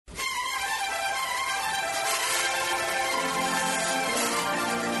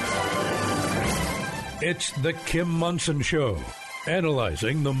It's The Kim Monson Show,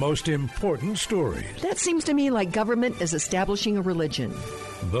 analyzing the most important stories. That seems to me like government is establishing a religion.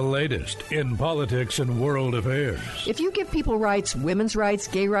 The latest in politics and world affairs. If you give people rights, women's rights,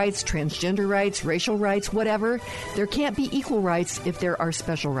 gay rights, transgender rights, racial rights, whatever, there can't be equal rights if there are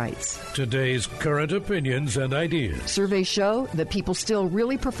special rights. Today's current opinions and ideas. Surveys show that people still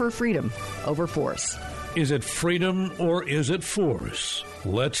really prefer freedom over force. Is it freedom or is it force?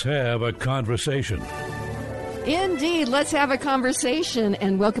 Let's have a conversation. Indeed, let's have a conversation,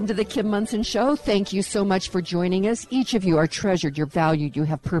 and welcome to the Kim Monson Show. Thank you so much for joining us. Each of you are treasured, you're valued, you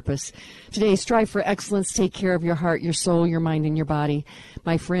have purpose. Today, strive for excellence, take care of your heart, your soul, your mind, and your body.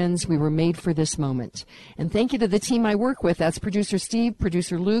 My friends, we were made for this moment. And thank you to the team I work with. That's producer Steve,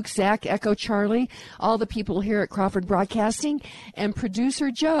 producer Luke, Zach, Echo, Charlie, all the people here at Crawford Broadcasting, and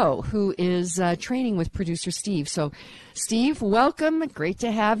producer Joe, who is training with producer Steve. So, Steve, welcome. Great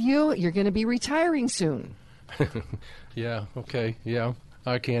to have you. You're going to be retiring soon. Yeah, okay, yeah.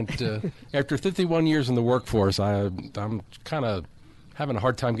 I can't, after 51 years in the workforce, I'm kind of having a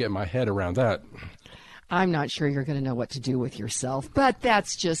hard time getting my head around that. I'm not sure you're going to know what to do with yourself, but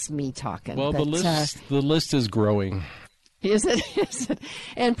that's just me talking. Well, but, the list is growing. Is it? Is it?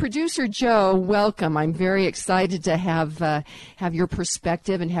 And producer Joe, welcome. I'm very excited to have your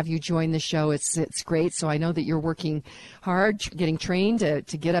perspective and have you join the show. It's great. So I know that you're working hard, getting trained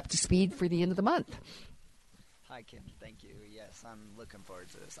to get up to speed for the end of the month. Hi, Kim. Thank you. Yes, I'm looking forward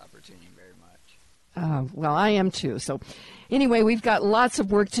to this opportunity very much. Well, I am too. So anyway, we've got lots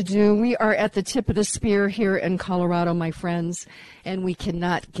of work to do. We are at the tip of the spear here in Colorado, my friends, and we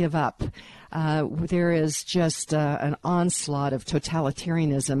cannot give up. There is just an onslaught of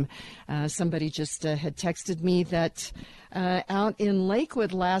totalitarianism. Somebody just had texted me that out in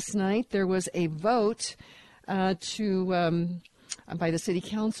Lakewood last night there was a vote by the city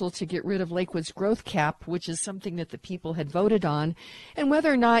council to get rid of Lakewood's growth cap, which is something that the people had voted on. And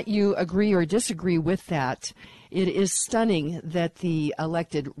whether or not you agree or disagree with that, it is stunning that the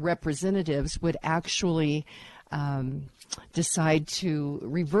elected representatives would actually decide to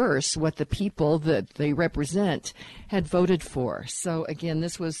reverse what the people that they represent had voted for. So again,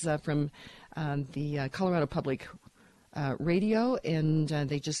 this was from the Colorado Public Radio, and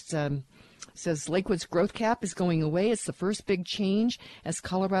they just says Lakewood's growth cap is going away. It's the first big change as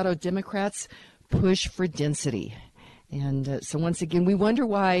Colorado Democrats push for density. And so once again, we wonder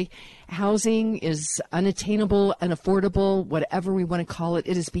why housing is unattainable, unaffordable, whatever we want to call it.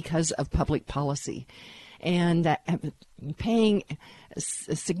 It is because of public policy. And paying a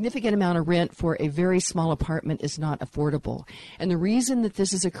significant amount of rent for a very small apartment is not affordable. And the reason that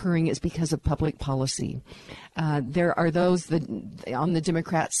this is occurring is because of public policy. There are those that, on the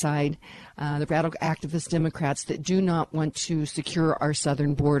Democrat side, the radical activist Democrats, that do not want to secure our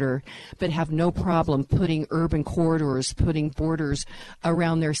southern border, but have no problem putting urban corridors, putting borders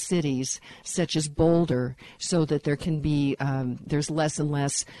around their cities, such as Boulder, so that there can be, there's less and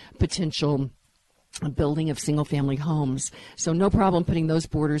less potential building of single-family homes. So no problem putting those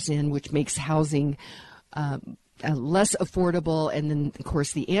borders in, which makes housing less affordable. And then, of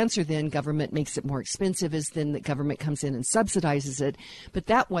course, the answer then, government makes it more expensive, is then the government comes in and subsidizes it.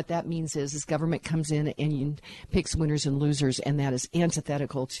 But what that means is government comes in and picks winners and losers, and that is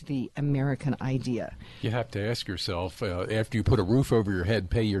antithetical to the American idea. You have to ask yourself, after you put a roof over your head,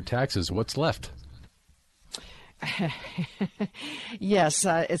 pay your taxes, what's left? Yes,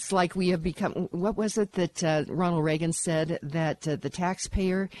 it's like we have become, what was it that Ronald Reagan said, that the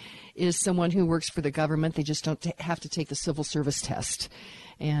taxpayer is someone who works for the government. They just don't have to take the civil service test.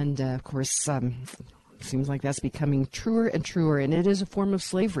 And, of course, seems like that's becoming truer and truer, and it is a form of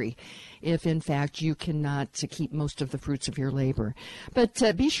slavery if, in fact, you cannot keep most of the fruits of your labor. But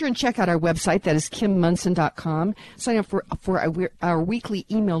be sure and check out our website. That is KimMonson.com. Sign up for our weekly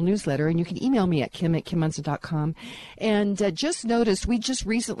email newsletter, and you can email me at Kim@KimMonson.com. And just noticed we just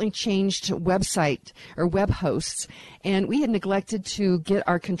recently changed website or web hosts, and we had neglected to get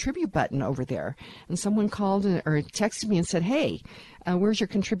our contribute button over there. And someone called or texted me and said, hey, where's your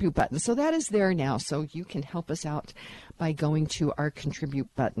contribute button? So that is there now, so you can help us out by going to our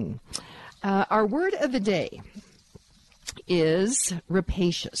contribute button. Our word of the day is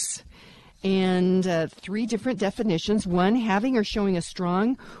rapacious. And three different definitions. One, having or showing a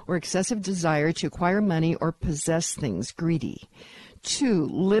strong or excessive desire to acquire money or possess things, greedy. Two,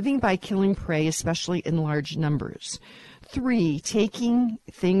 living by killing prey, especially in large numbers. Three, taking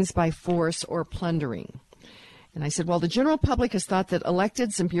things by force or plundering. And I said, well, the general public has thought that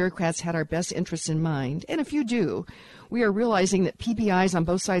electeds and bureaucrats had our best interests in mind. And if you do, we are realizing that PBIs on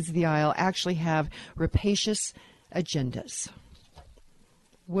both sides of the aisle actually have rapacious agendas.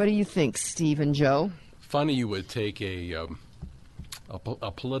 What do you think, Steve and Joe? funny you would take a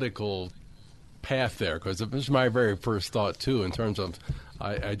political path there, because it was my very first thought too. In terms of,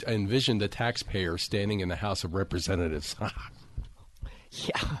 I envisioned the taxpayer standing in the House of Representatives.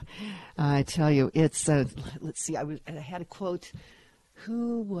 Yeah, I tell you, it's. Let's see. I had a quote.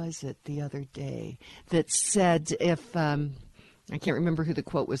 Who was it the other day that said if. I can't remember who the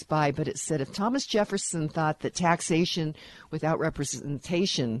quote was by, but it said, if Thomas Jefferson thought that taxation without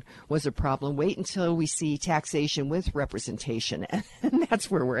representation was a problem, wait until we see taxation with representation. And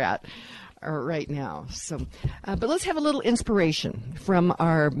that's where we're at right now. So, but let's have a little inspiration from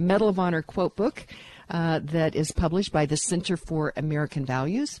our Medal of Honor quote book that is published by the Center for American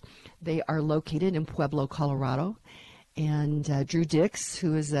Values. They are located in Pueblo, Colorado. And Drew Dix,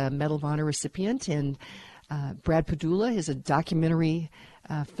 who is a Medal of Honor recipient, and Brad Padula is a documentary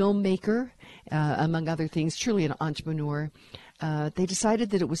filmmaker, among other things, truly an entrepreneur. They decided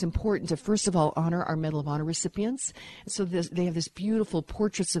that it was important to, first of all, honor our Medal of Honor recipients. So they have this beautiful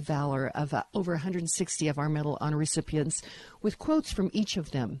Portraits of Valor of over 160 of our Medal of Honor recipients with quotes from each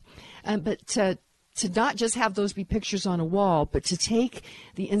of them. But to not just have those be pictures on a wall, but to take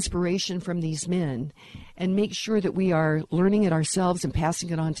the inspiration from these men and make sure that we are learning it ourselves and passing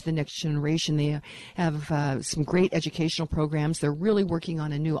it on to the next generation. They have some great educational programs. They're really working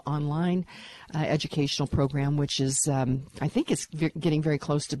on a new online educational program, which is, I think it's getting very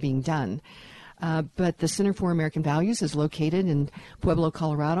close to being done. But the Center for American Values is located in Pueblo,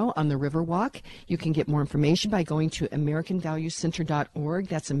 Colorado on the Riverwalk. You can get more information by going to AmericanValueCenter.org.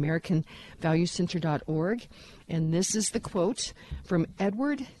 That's AmericanValueCenter.org. And this is the quote from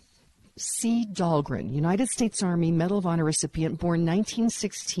Edward C. Dahlgren, United States Army Medal of Honor recipient, born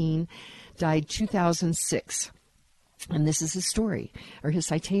 1916, died 2006. And this is his story, or his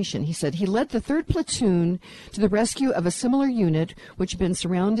citation. He said, he led the 3rd Platoon to the rescue of a similar unit which had been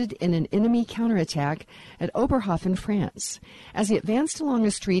surrounded in an enemy counterattack at Oberhofen, France. As he advanced along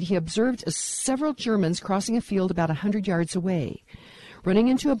a street, he observed several Germans crossing a field about 100 yards away. Running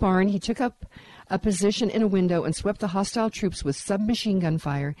into a barn, he took up a position in a window and swept the hostile troops with submachine gun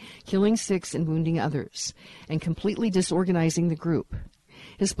fire, killing 6 and wounding others, and completely disorganizing the group.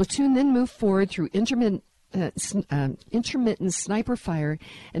 His platoon then moved forward through intermittent sniper fire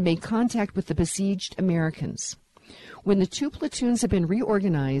and made contact with the besieged Americans. When the 2 platoons had been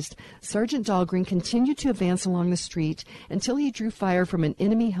reorganized, Sergeant Dahlgren continued to advance along the street until he drew fire from an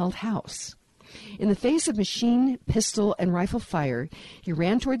enemy-held house. In the face of machine, pistol, and rifle fire, he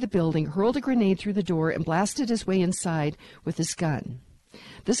ran toward the building, hurled a grenade through the door, and blasted his way inside with his gun.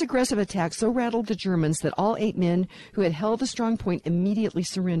 This aggressive attack so rattled the Germans that all 8 men who had held the strong point immediately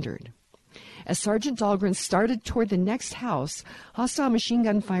surrendered. As Sergeant Dahlgren started toward the next house, hostile machine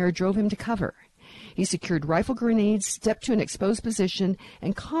gun fire drove him to cover. He secured rifle grenades, stepped to an exposed position,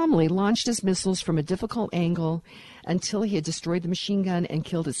 and calmly launched his missiles from a difficult angle until he had destroyed the machine gun and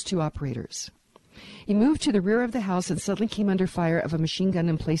killed its 2 operators. He moved to the rear of the house and suddenly came under fire of a machine gun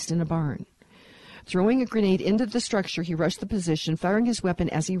and placed in a barn. Throwing a grenade into the structure, he rushed the position, firing his weapon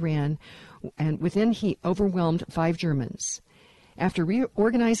as he ran, and within he overwhelmed 5 Germans. After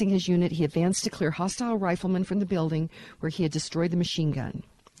reorganizing his unit, he advanced to clear hostile riflemen from the building where he had destroyed the machine gun.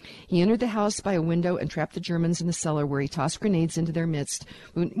 He entered the house by a window and trapped the Germans in the cellar, where he tossed grenades into their midst,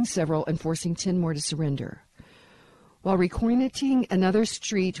 wounding several and forcing 10 more to surrender. While reconnoitering another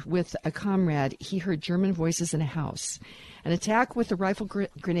street with a comrade, he heard German voices in a house. An attack with the rifle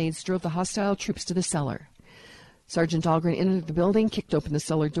grenades drove the hostile troops to the cellar. Sergeant Dahlgren entered the building, kicked open the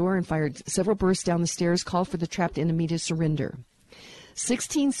cellar door, and fired several bursts down the stairs, called for the trapped enemy to surrender.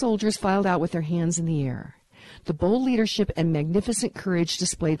 16 soldiers filed out with their hands in the air. The bold leadership and magnificent courage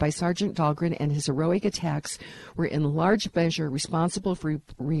displayed by Sergeant Dahlgren and his heroic attacks were in large measure responsible for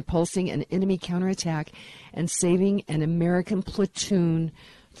repulsing an enemy counterattack and saving an American platoon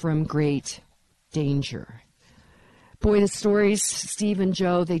from great danger. Boy, the stories, Steve and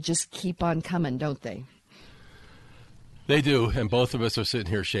Joe, they just keep on coming, don't they? They do, and both of us are sitting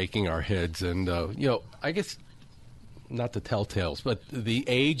here shaking our heads. And, I guess, not to tell tales, but the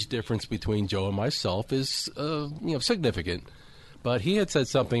age difference between Joe and myself is, significant. But he had said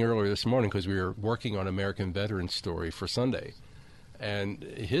something earlier this morning, because we were working on American Veterans Story for Sunday. And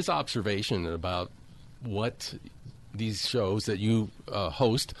his observation about what these shows that you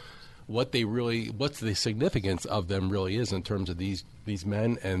host, what's the significance of them really is in terms of these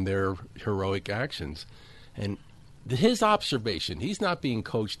men and their heroic actions. And his observation, he's not being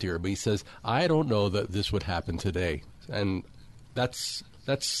coached here, but he says, I don't know that this would happen today. And that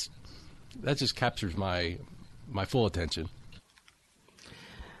just captures my full attention.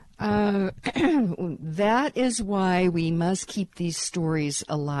 That is why we must keep these stories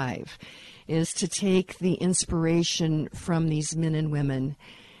alive. is to take the inspiration from these men and women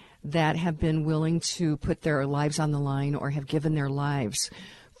that have been willing to put their lives on the line or have given their lives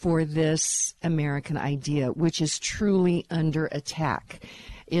for this American idea, which is truly under attack.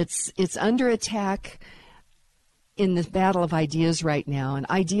 It's under attack in this battle of ideas right now, and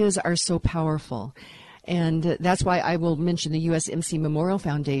ideas are so powerful. And that's why I will mention the USMC Memorial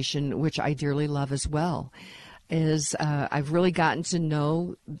Foundation, which I dearly love as well. I've really gotten to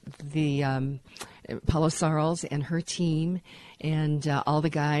know the Paula Sarles and her team, and all the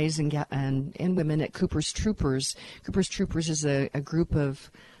guys and women at Cooper's Troopers. Cooper's Troopers is a group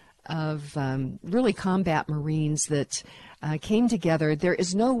of really combat Marines that came together. There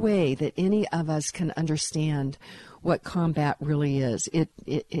is no way that any of us can understand what combat really is.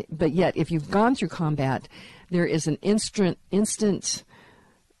 But yet, if you've gone through combat, there is an instant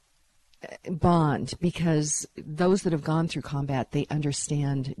bond, because those that have gone through combat, they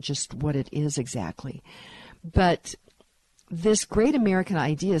understand just what it is exactly. But this great American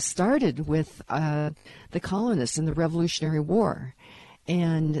idea started with the colonists in the Revolutionary War,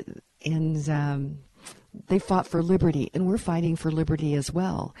 and they fought for liberty, and we're fighting for liberty as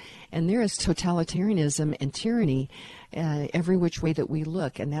well. And there is totalitarianism and tyranny every which way that we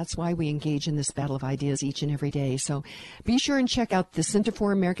look, and that's why we engage in this battle of ideas each and every day. So be sure and check out the Center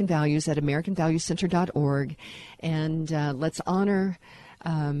for American Values at AmericanValueCenter.org, and let's honor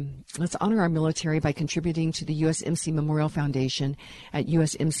our military by contributing to the USMC Memorial Foundation at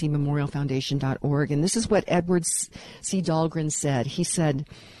usmcmemorialfoundation.org. And this is what Edward C. Dahlgren said. He said,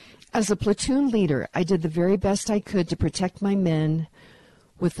 "As a platoon leader, I did the very best I could to protect my men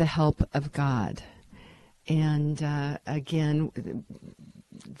with the help of God." And again,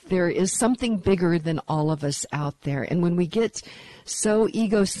 there is something bigger than all of us out there. And when we get so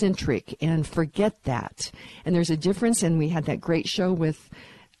egocentric and forget that, and there's a difference, and we had that great show with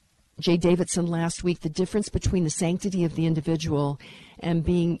Jay Davidson last week, the difference between the sanctity of the individual and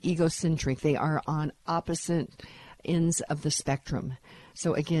being egocentric. They are on opposite ends of the spectrum.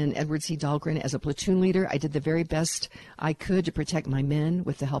 So again, Edward C. Dahlgren, as a platoon leader, I did the very best I could to protect my men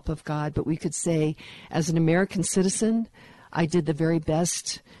with the help of God. But we could say, as an American citizen, I did the very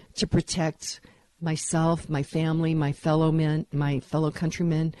best to protect myself, my family, my fellow men, my fellow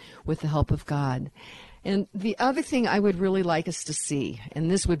countrymen with the help of God. And the other thing I would really like us to see, and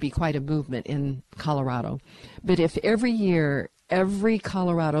this would be quite a movement in Colorado, but if every year, every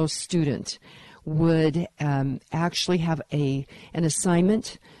Colorado student would actually have an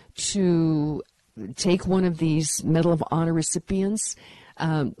assignment to take one of these Medal of Honor recipients,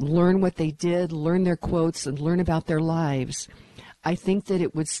 learn what they did, learn their quotes, and learn about their lives, I think that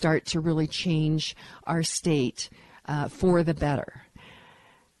it would start to really change our state for the better.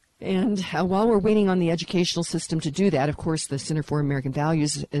 And while we're waiting on the educational system to do that, of course, the Center for American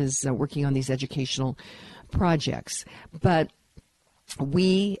Values is working on these educational projects. But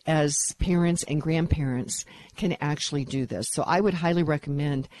we, as parents and grandparents, can actually do this. So I would highly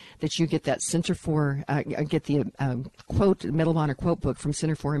recommend that you get that Center for, get the quote, Medal of Honor quote book from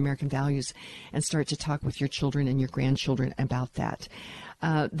Center for American Values and start to talk with your children and your grandchildren about that.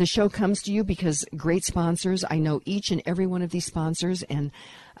 The show comes to you because great sponsors. I know each and every one of these sponsors, and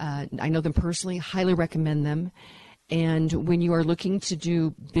I know them personally, highly recommend them. And when you are looking to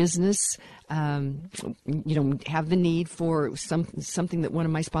do business, have the need for something that one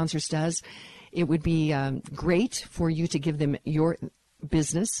of my sponsors does, it would be great for you to give them your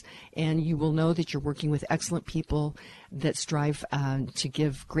business, and you will know that you're working with excellent people that strive to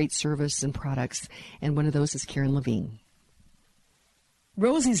give great service and products. And one of those is Karen Levine.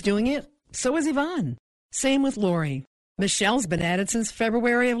 Rosie's doing it. So is Yvonne. Same with Lori. Michelle's been at it since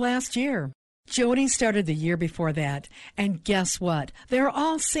February of last year. Jody started the year before that. And guess what? They're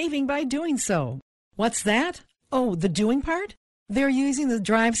all saving by doing so. What's that? Oh, the doing part? They're using the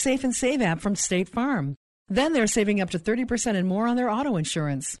Drive Safe and Save app from State Farm. Then they're saving up to 30% and more on their auto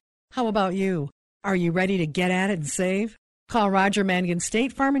insurance. How about you? Are you ready to get at it and save? Call Roger Mangan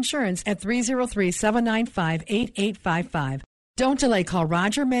State Farm Insurance at 303-795-8855. Don't delay. Call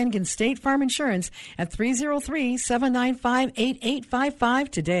Roger Mangan State Farm Insurance at 303-795-8855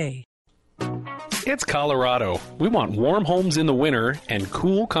 today. It's Colorado. We want warm homes in the winter and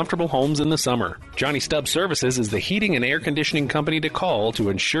cool, comfortable homes in the summer. Johnny Stubbs Services is the heating and air conditioning company to call to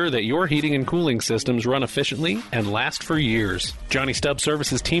ensure that your heating and cooling systems run efficiently and last for years. Johnny Stubbs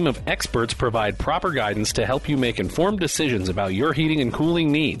Services' team of experts provide proper guidance to help you make informed decisions about your heating and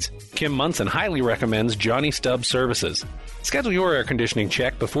cooling needs. Kim Munson highly recommends Johnny Stubbs Services. Schedule your air conditioning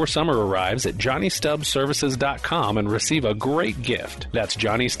check before summer arrives at JohnnyStubbsServices.com and receive a great gift. That's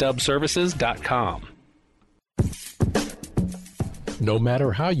JohnnyStubbsServices.com. No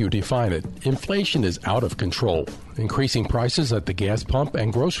matter how you define it, inflation is out of control. Increasing prices at the gas pump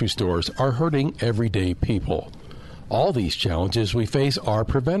and grocery stores are hurting everyday people. All these challenges we face are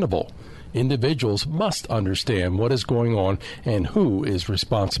preventable. Individuals must understand what is going on and who is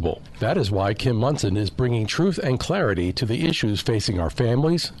responsible. That is why Kim Munson is bringing truth and clarity to the issues facing our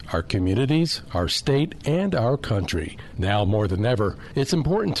families, our communities, our state, and our country. Now more than ever, it's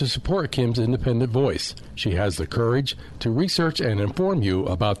important to support Kim's independent voice. She has the courage to research and inform you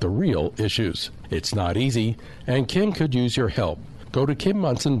about the real issues. It's not easy, and Kim could use your help. Go to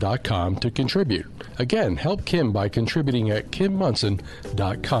KimMunson.com to contribute. Again, help Kim by contributing at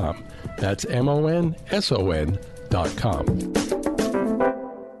KimMunson.com. That's MONSON.com.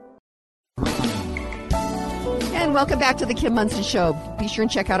 And welcome back to the Kim Munson Show. Be sure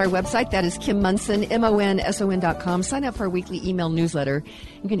and check out our website. That is Kim Munson, MONSON.com. Sign up for our weekly email newsletter.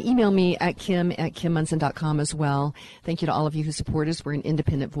 You can email me at Kim@KimMunson.com as well. Thank you to all of you who support us. We're an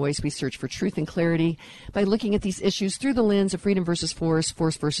independent voice. We search for truth and clarity by looking at these issues through the lens of freedom versus force,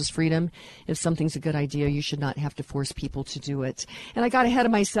 force versus freedom. If something's a good idea, you should not have to force people to do it. And I got ahead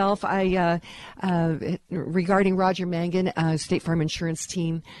of myself. Regarding Roger Mangan, State Farm Insurance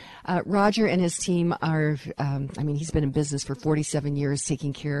team. Roger and his team are, he's been in business for 47 years,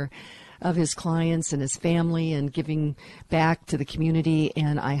 taking care of his clients and his family and giving back to the community.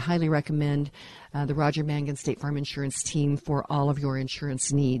 And I highly recommend the Roger Mangan State Farm Insurance team for all of your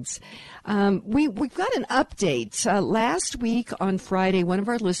insurance needs. We've got an update. Last week on Friday, one of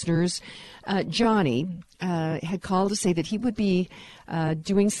our listeners, Johnny, had called to say that he would be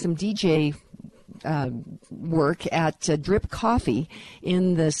doing some DJ work at Drip Coffee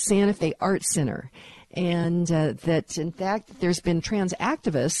in the Santa Fe Art Center. And that, in fact, there's been trans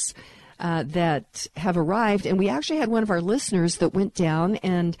activists that have arrived. And we actually had one of our listeners that went down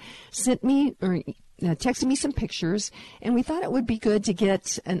and sent me or texted me some pictures. And we thought it would be good to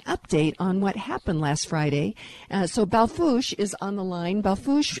get an update on what happened last Friday. So Balfouche is on the line.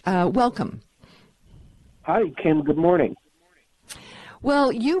 Balfouche, welcome. Hi, Kim. Good morning.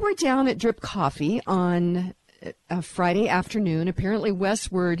 Well, you were down at Drip Coffee on a Friday afternoon. Apparently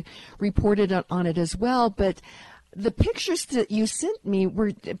Westward reported on it as well, but the pictures that you sent me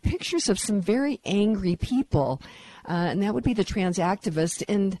were pictures of some very angry people, and that would be the trans activists,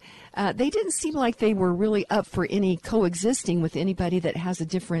 and they didn't seem like they were really up for any coexisting with anybody that has a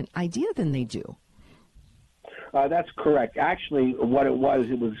different idea than they do. That's correct. Actually, what it was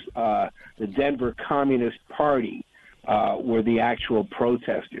the Denver Communist Party were the actual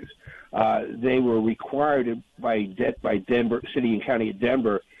protesters. They were required by Denver, City and County of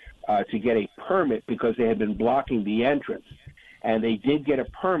Denver, to get a permit because they had been blocking the entrance. And they did get a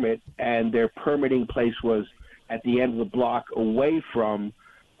permit, and their permitting place was at the end of the block away from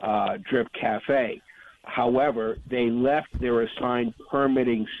Drip Cafe. However, they left their assigned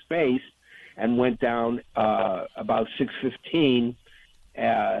permitting space and went down about 6:15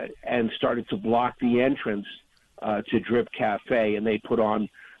 and started to block the entrance to Drip Cafe, and they put on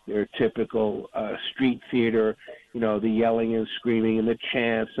their typical street theater, the yelling and screaming and the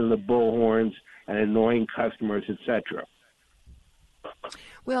chants and the bullhorns and annoying customers, etc.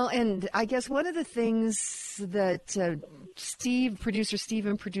 Well, and I guess one of the things that producer Steve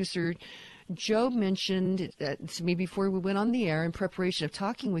and producer Joe mentioned to me before we went on the air in preparation of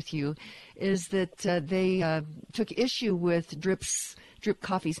talking with you is that they took issue with Drip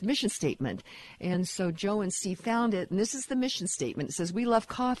Coffee's mission statement. And so Joe and Steve found it, and this is the mission statement. It says, "We love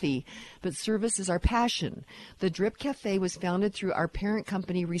coffee, but service is our passion. The Drip Cafe was founded through our parent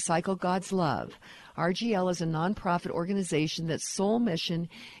company, Recycle God's Love. RGL is a nonprofit organization that's sole mission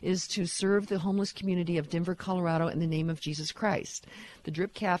is to serve the homeless community of Denver, Colorado in the name of Jesus Christ. The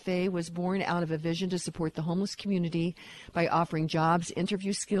Drip Cafe was born out of a vision to support the homeless community by offering jobs,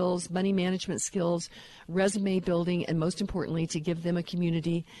 interview skills, money management skills, resume building, and most importantly, to give them a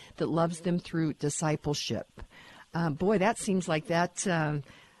community that loves them through discipleship." Boy, that seems like that's a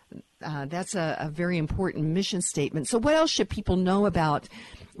very important mission statement. So what else should people know about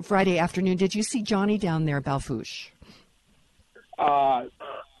Friday afternoon? Did you see Johnny down there, Balfouche?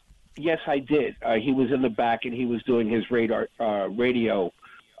 Yes, I did. He was in the back, and he was doing his radio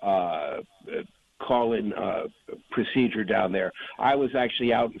call-in procedure down there. I was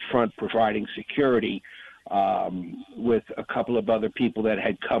actually out in front providing security with a couple of other people that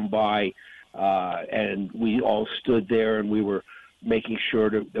had come by, and we all stood there, and we were making sure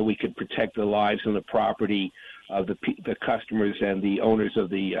that we could protect the lives and the property of the customers and the owners of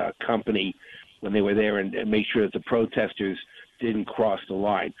the company when they were there, and make sure that the protesters didn't cross the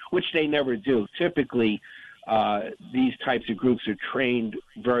line, which they never do. Typically, these types of groups are trained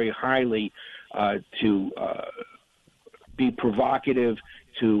very highly to be provocative,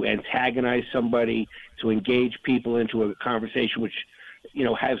 to antagonize somebody, to engage people into a conversation which,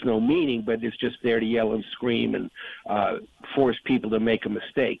 has no meaning, but it's just there to yell and scream and force people to make a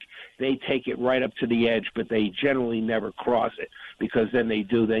mistake. They take it right up to the edge, but they generally never cross it, because then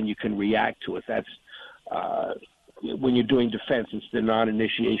you can react to it. That's when you're doing defense, it's the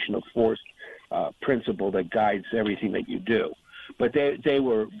non-initiation of force principle that guides everything that you do. But they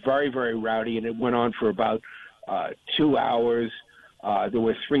were very, very rowdy, and it went on for about 2 hours. There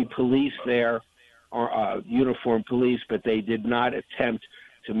were 3 police there, uniformed police, but they did not attempt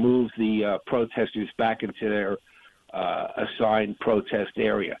to move the protesters back into their assigned protest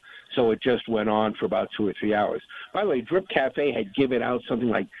area. So it just went on for about 2 or 3 hours. By the way, Drip Cafe had given out something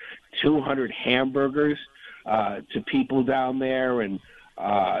like 200 hamburgers to people down there, and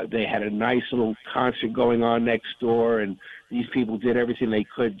they had a nice little concert going on next door, and these people did everything they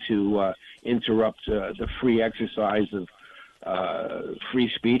could to interrupt the free exercise of free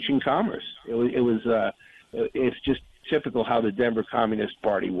speech and commerce. It's just typical how the Denver Communist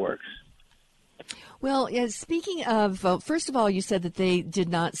Party works. Well, speaking of, first of all, you said that they did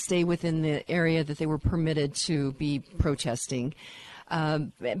not stay within the area that they were permitted to be protesting.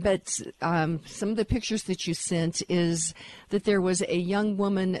 But some of the pictures that you sent is that there was a young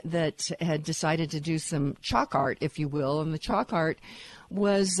woman that had decided to do some chalk art, if you will, and the chalk art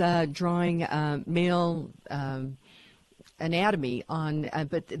was drawing male anatomy on,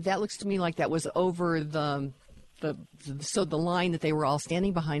 but that looks to me like that was over the line that they were all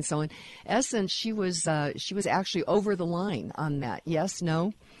standing behind. So in essence, she was actually over the line on that. Yes,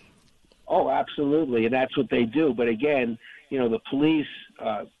 no? Oh, absolutely, and that's what they do. But again, the police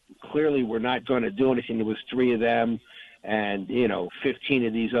clearly were not going to do anything. There was 3 of them, and 15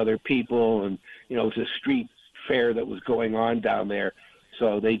 of these other people, and it was a street fair that was going on down there.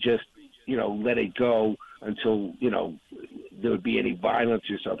 So they just let it go until there would be any violence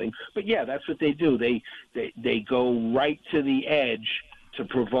or something. But yeah, that's what they do. They go right to the edge to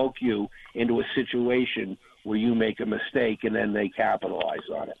provoke you into a situation where you make a mistake, and then they capitalize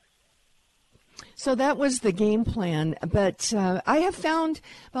on it. So that was the game plan. But I have found,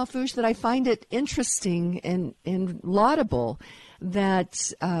 Balfouche, that I find it interesting and laudable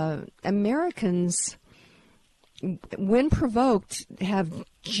that Americans, when provoked, have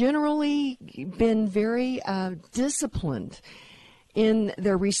generally been very disciplined in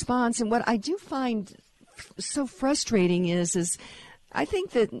their response. And what I do find so frustrating is I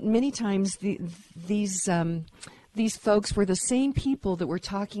think that many times these folks were the same people that were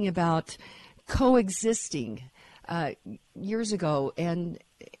talking about coexisting years ago, and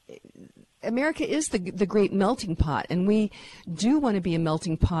America is the great melting pot, and we do want to be a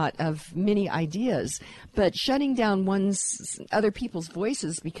melting pot of many ideas, but shutting down other people's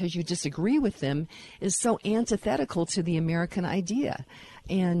voices because you disagree with them is so antithetical to the American idea.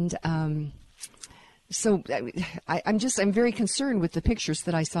 And so I'm very concerned with the pictures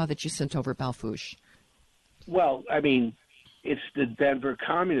that I saw that you sent over, Balfouche. Well, I mean, it's the Denver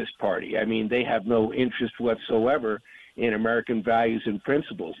Communist Party. I mean, they have no interest whatsoever in American values and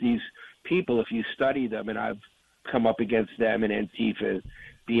principles. These people, if you study them, and I've come up against them in Antifa,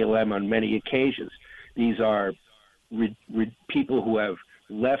 BLM on many occasions, these are people who have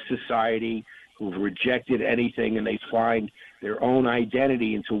left society, who've rejected anything, and they find their own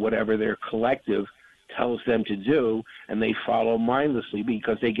identity into whatever their collective tells them to do, and they follow mindlessly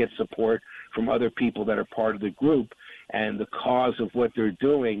because they get support from other people that are part of the group, and the cause of what they're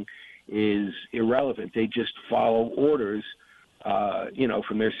doing is irrelevant. They just follow orders,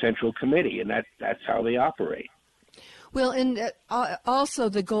 from their central committee, and that's how they operate. Well, and also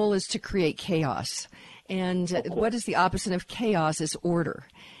the goal is to create chaos. And what is the opposite of chaos is order.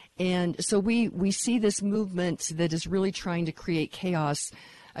 And so we see this movement that is really trying to create chaos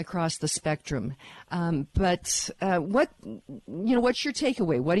across the spectrum. But what's your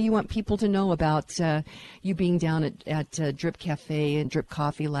takeaway? What do you want people to know about you being down at Drip Cafe and Drip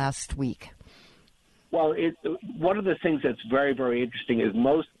Coffee last week? Well, one of the things that's very, very interesting is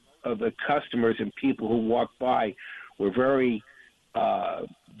most of the customers and people who walked by were very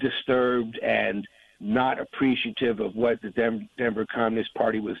disturbed and not appreciative of what the Denver Communist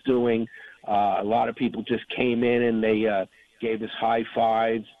Party was doing. A lot of people just came in and they gave us high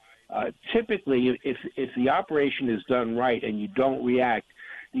fives. Typically, if the operation is done right and you don't react,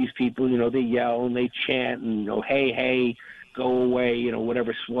 these people, they yell and they chant and, hey, hey, go away,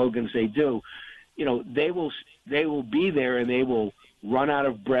 whatever slogans they do. They will be there and they will run out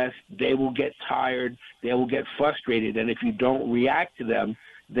of breath. They will get tired. They will get frustrated. And if you don't react to them,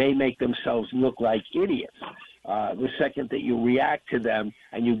 they make themselves look like idiots. the second that you react to them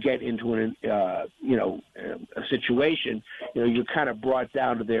and you get into a situation, you're kind of brought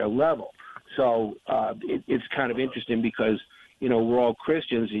down to their level. So it's kind of interesting because, we're all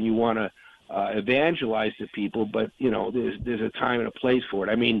Christians and you want to evangelize to people, but, there's a time and a place for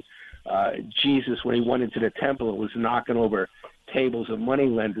it. I mean, Jesus, when he went into the temple and was knocking over tables of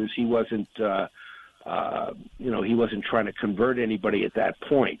moneylenders, he wasn't, he wasn't trying to convert anybody at that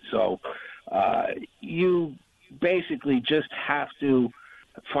point. So you basically just have to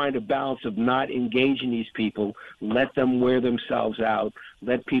find a balance of not engaging these people, let them wear themselves out,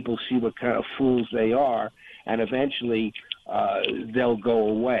 let people see what kind of fools they are, and eventually they'll go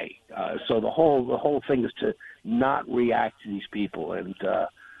away. So the whole thing is to not react to these people, and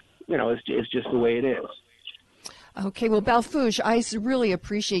it's just the way it is. Okay, well, Balfouche, I really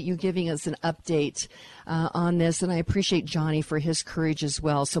appreciate you giving us an update on this, and I appreciate Johnny for his courage as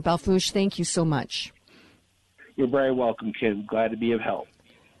well. So, Balfouche, thank you so much. You're very welcome, Kim. Glad to be of help.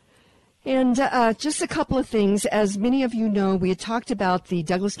 And just a couple of things. As many of you know, we had talked about the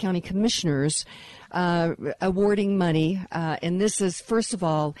Douglas County Commissioners awarding money. And this is, first of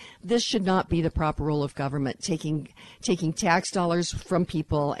all, this should not be the proper role of government, taking tax dollars from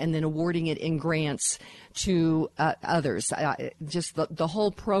people and then awarding it in grants to others. Just the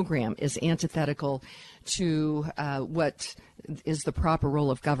whole program is antithetical to what is the proper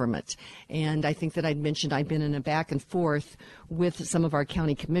role of government. And I think that I'd mentioned I've been in a back and forth with some of our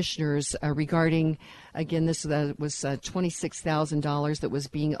county commissioners regarding, again, this was $26,000 that was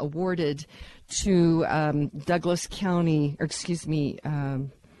being awarded to Douglas County, or excuse me,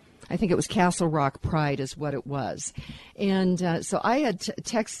 I think it was Castle Rock Pride is what it was. And so I had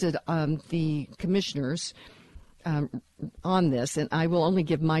texted the commissioners on this, and I will only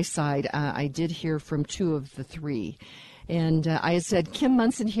give my side. I did hear from two of the three. And I had said, Kim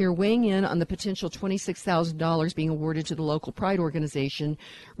Munson here weighing in on the potential $26,000 being awarded to the local Pride organization.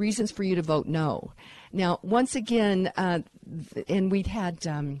 Reasons for you to vote no. Now, once again, and we'd had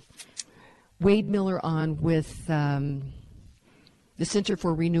Wade Miller on with the Center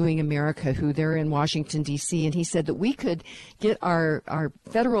for Renewing America, who they're in Washington, D.C., and he said that we could get our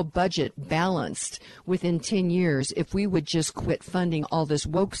federal budget balanced within 10 years if we would just quit funding all this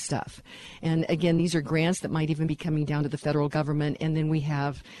woke stuff. And again, these are grants that might even be coming down to the federal government, and then we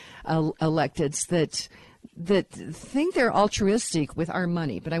have electeds that think they're altruistic with our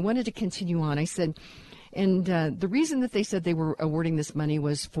money. But I wanted to continue on. I said, and the reason that they said they were awarding this money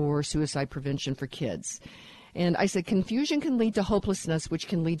was for suicide prevention for kids. And I said, confusion can lead to hopelessness, which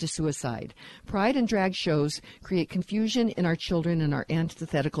can lead to suicide. Pride and drag shows create confusion in our children and are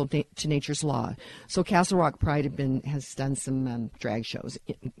antithetical to nature's law. So Castle Rock Pride has done some drag shows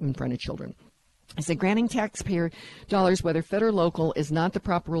in front of children. I said, granting taxpayer dollars, whether federal or local, is not the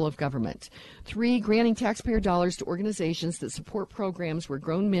proper role of government. 3, granting taxpayer dollars to organizations that support programs where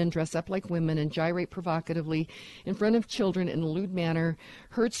grown men dress up like women and gyrate provocatively in front of children in a lewd manner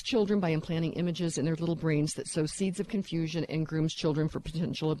hurts children by implanting images in their little brains that sow seeds of confusion and grooms children for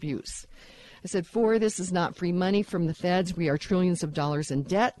potential abuse. I said, 4, this is not free money from the feds. We are trillions of dollars in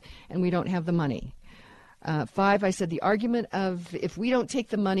debt, and we don't have the money. 5, I said, the argument of if we don't take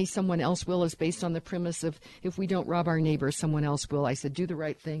the money, someone else will is based on the premise of if we don't rob our neighbors, someone else will. I said, do the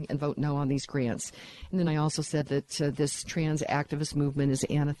right thing and vote no on these grants. And then I also said that this trans activist movement is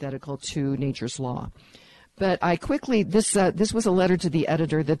antithetical to nature's law. But I quickly, this was a letter to the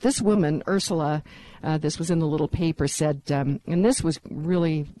editor that this woman, Ursula, this was in the little paper, said, and this was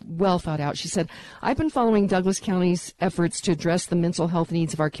really well thought out. She said, I've been following Douglas County's efforts to address the mental health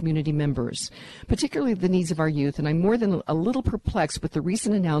needs of our community members, particularly the needs of our youth, and I'm more than a little perplexed with the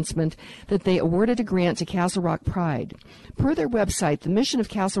recent announcement that they awarded a grant to Castle Rock Pride. Per their website, the mission of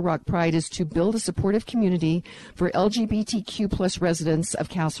Castle Rock Pride is to build a supportive community for LGBTQ plus residents of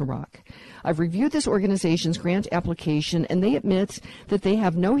Castle Rock. I've reviewed this organization's grant application, and they admit that they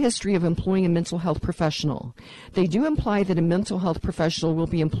have no history of employing a mental health professional. They do imply that a mental health professional will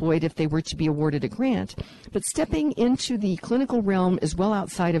be employed if they were to be awarded a grant, but stepping into the clinical realm is well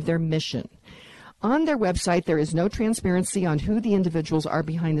outside of their mission. On their website, there is no transparency on who the individuals are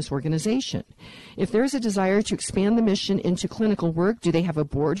behind this organization. If there is a desire to expand the mission into clinical work, do they have a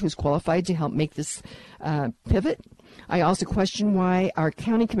board who's qualified to help make this pivot? I also question why our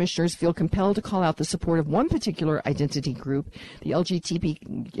county commissioners feel compelled to call out the support of one particular identity group, the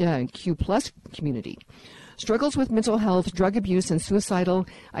LGBTQ plus community. Struggles with mental health, drug abuse, and suicidal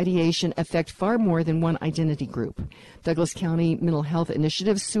ideation affect far more than one identity group. Douglas County Mental Health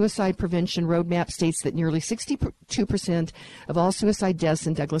Initiative's Suicide Prevention Roadmap states that nearly 62% of all suicide deaths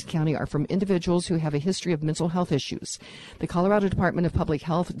in Douglas County are from individuals who have a history of mental health issues. The Colorado Department of Public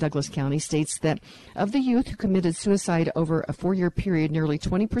Health, Douglas County, states that of the youth who committed suicide over a 4-year period, nearly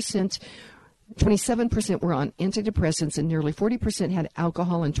 27% were on antidepressants, and nearly 40% had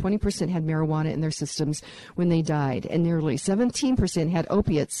alcohol and 20% had marijuana in their systems when they died, and nearly 17% had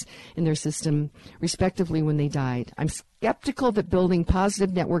opiates in their system, respectively, when they died. I'm skeptical that building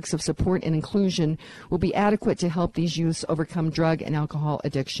positive networks of support and inclusion will be adequate to help these youths overcome drug and alcohol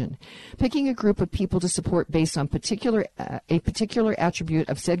addiction. Picking a group of people to support based on a particular attribute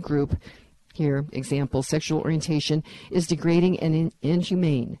of said group, here, example, sexual orientation, is degrading and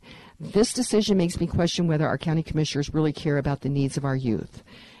inhumane. This decision makes me question whether our county commissioners really care about the needs of our youth.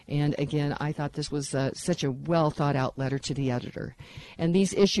 And again, I thought this was such a well thought out letter to the editor. And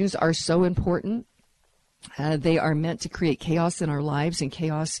these issues are so important. They are meant to create chaos in our lives and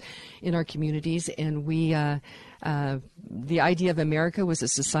chaos in our communities. And the idea of America was a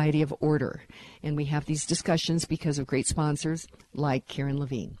society of order. And we have these discussions because of great sponsors like Karen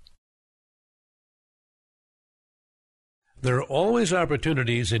Levine. There are always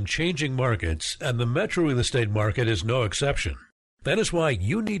opportunities in changing markets, and the metro real estate market is no exception. That is why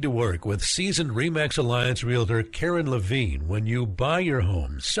you need to work with seasoned RE/MAX Alliance realtor Karen Levine when you buy your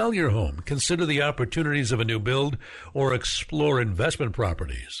home, sell your home, consider the opportunities of a new build, or explore investment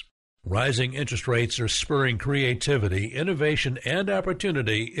properties. Rising interest rates are spurring creativity, innovation, and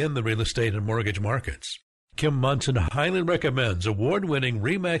opportunity in the real estate and mortgage markets. Kim Munson highly recommends award-winning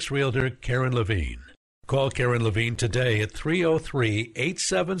RE/MAX realtor Karen Levine. Call Karen Levine today at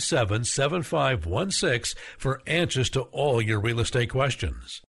 303-877-7516 for answers to all your real estate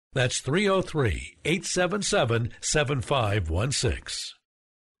questions. That's 303-877-7516.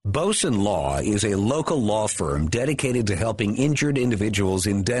 Boson Law is a local law firm dedicated to helping injured individuals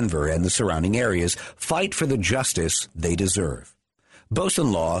in Denver and the surrounding areas fight for the justice they deserve.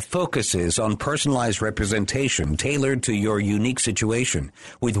 Boson Law focuses on personalized representation tailored to your unique situation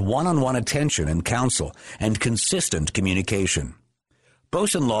with one-on-one attention and counsel and consistent communication.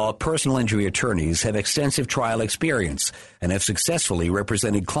 Boson Law personal injury attorneys have extensive trial experience and have successfully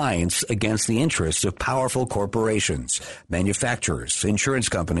represented clients against the interests of powerful corporations, manufacturers, insurance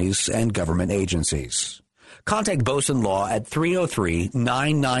companies, and government agencies. Contact Boson Law at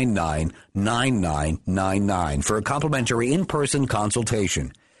 303-999-9999 for a complimentary in-person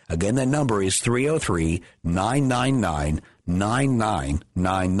consultation. Again, that number is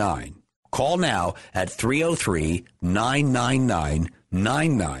 303-999-9999. Call now at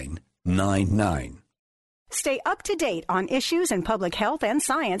 303-999-9999. Stay up to date on issues in public health and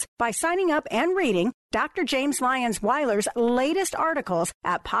science by signing up and reading Dr. James Lyons Weiler's latest articles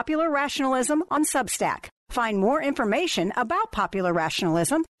at Popular Rationalism on Substack. Find more information about popular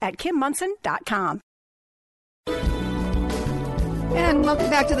rationalism at KimMunson.com. And welcome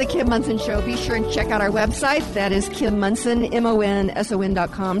back to the Kim Munson Show. Be sure and check out our website. That is Kim Munson,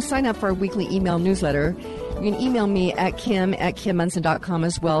 MONSON.com. Sign up for our weekly email newsletter. You can email me at kim@kimmunson.com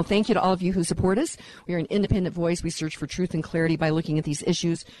as well. Thank you to all of you who support us. We are an independent voice. We search for truth and clarity by looking at these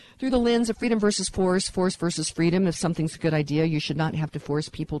issues through the lens of freedom versus force versus freedom. If something's a good idea, you should not have to force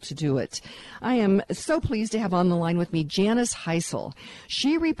people to do it. I am so pleased to have on the line with me Janice Hisle.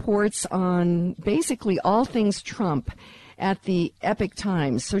 She reports on basically all things Trump at the Epoch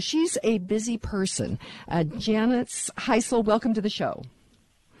Times. So she's a busy person. Janice Hisle, welcome to the show.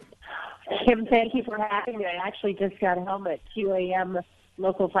 Kim, thank you for having me. I actually just got home at 2 a.m.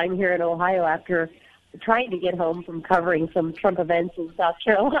 local time here in Ohio after trying to get home from covering some Trump events in South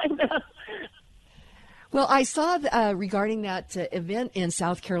Carolina. Well, I saw regarding that event in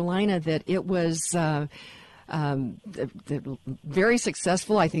South Carolina that it was very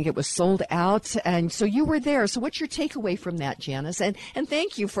successful. I think it was sold out. And so you were there. So what's your takeaway from that, Janice? And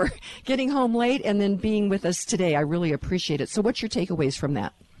thank you for getting home late and then being with us today. I really appreciate it. So what's your takeaways from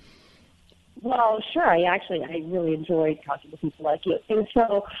that? Well, sure. I really enjoyed talking to people like you. And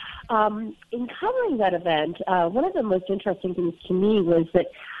so in covering that event, one of the most interesting things to me was that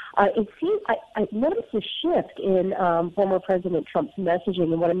it seemed I noticed a shift in former President Trump's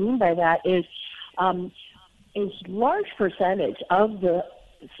messaging. And what I mean by that is a large percentage of the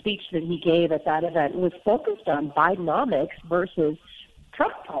speech that he gave at that event was focused on Bidenomics versus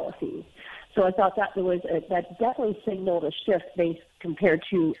Trump policies. So I thought that that definitely signaled a shift based compared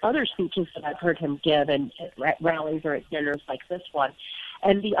to other speeches that I've heard him give at rallies or at dinners like this one.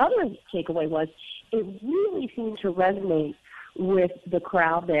 And the other takeaway was it really seemed to resonate with the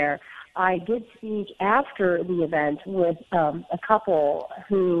crowd there. I did speak after the event with a couple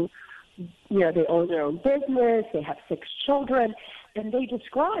who, they own their own business, they have 6 children, and they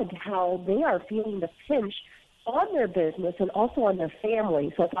described how they are feeling the pinch on their business and also on their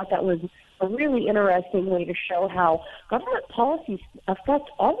family. So I thought that was a really interesting way to show how government policies affect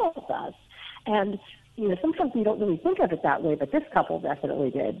all of us. And, sometimes we don't really think of it that way, but this couple definitely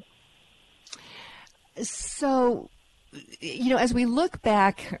did. So, as we look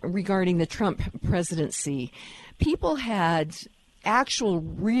back regarding the Trump presidency, people had actual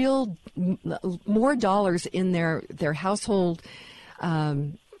real more dollars in their household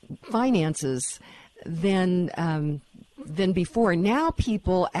finances than before. Now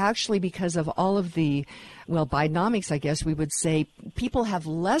people actually, because of all of the, Bidenomics, I guess we would say, people have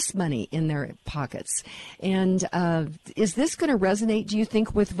less money in their pockets. And is this going to resonate, do you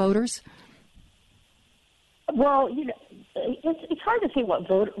think, with voters? Well, it's hard to say what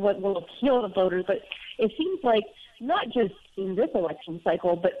will appeal to voters, but it seems like not just in this election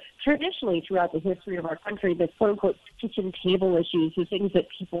cycle, but traditionally throughout the history of our country, the quote-unquote kitchen table issues, the things that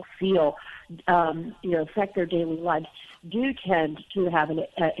people feel, affect their daily lives, do tend to have an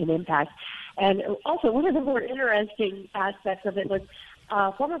impact. And also, one of the more interesting aspects of it was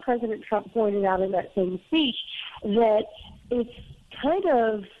former President Trump pointed out in that same speech that it's kind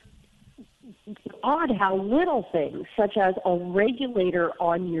of odd how little things, such as a regulator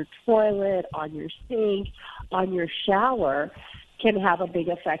on your toilet, on your sink, on your shower, can have a big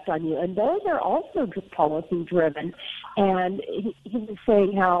effect on you. And those are also policy driven. And he was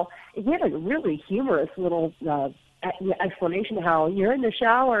saying how he had a really humorous little explanation how you're in the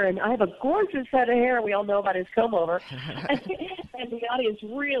shower and I have a gorgeous head of hair. We all know about his comb over. And the audience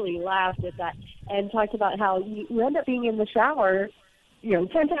really laughed at that and talked about how you end up being in the shower 10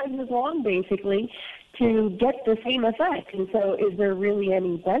 times as long, basically, to get the same effect. And so is there really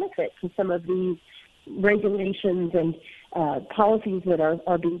any benefit to some of these regulations and policies that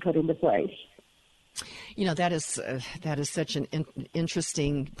are being put into place? That is such an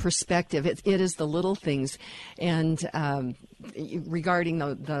interesting perspective. It is the little things, and regarding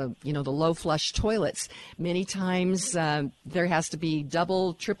the low flush toilets, many times there has to be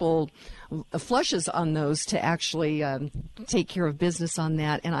double, triple flushes on those to actually take care of business on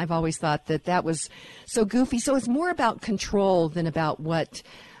that. And I've always thought that was so goofy. So it's more about control than about what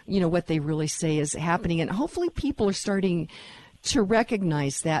they really say is happening, and hopefully people are starting to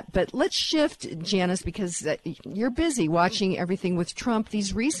recognize that. But let's shift, Janice, because you're busy watching everything with Trump.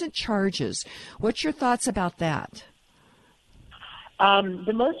 These recent charges, what's your thoughts about that?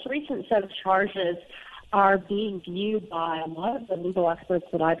 The most recent set of charges are being viewed by a lot of the legal experts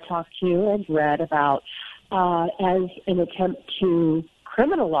that I've talked to and read about as an attempt to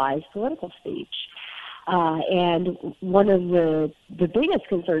criminalize political speech. And one of the biggest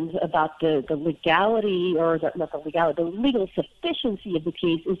concerns about the legality, or not the legality, the legal sufficiency of the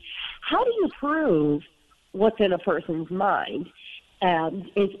case is how do you prove what's in a person's mind?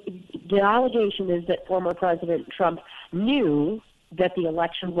 The allegation is that former President Trump knew that the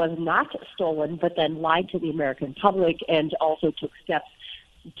election was not stolen, but then lied to the American public and also took steps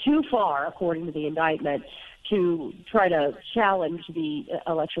too far, according to the indictment, to try to challenge the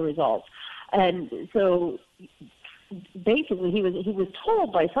election results. And so basically he was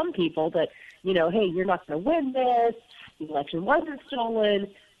told by some people that, hey, you're not going to win this, the election wasn't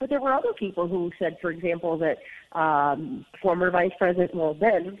stolen. But there were other people who said, for example, that former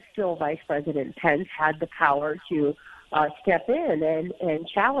then still Vice President Pence had the power to step in and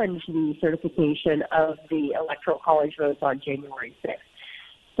challenge the certification of the Electoral College votes on January 6th.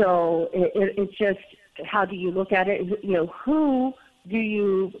 So it's just, how do you look at it? Who do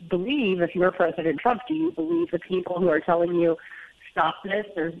you believe if you're President Trump? Do you believe the people who are telling you, stop this,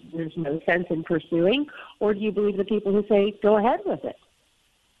 there's no sense in pursuing? Or do you believe the people who say, go ahead with it?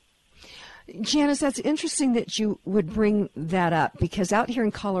 Janice, that's interesting that you would bring that up, because out here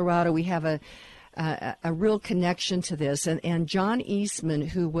in Colorado we have a real connection to this. And John Eastman,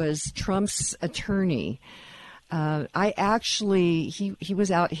 who was Trump's attorney, he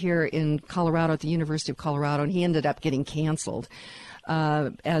was out here in Colorado at the University of Colorado, and he ended up getting canceled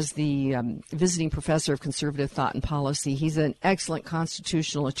as the visiting professor of conservative thought and policy. He's an excellent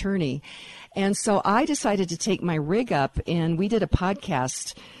constitutional attorney. And so I decided to take my rig up, and we did a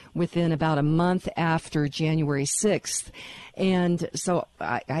podcast within about a month after January 6th. And so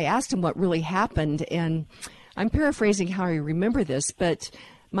I asked him what really happened, and I'm paraphrasing how I remember this, but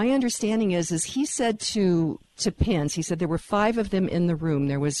my understanding is he said to Pence, he said there were 5 of them in the room.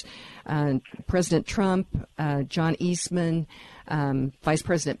 There was President Trump, John Eastman, Vice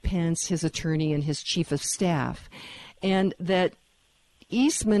President Pence, his attorney, and his chief of staff. And that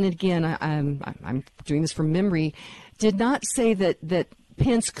Eastman, again, I'm doing this from memory, did not say that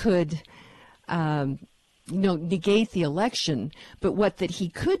Pence could negate the election, but what that he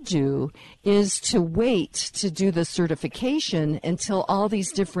could do is to wait to do the certification until all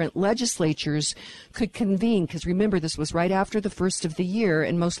these different legislatures could convene. Because remember, this was right after the first of the year,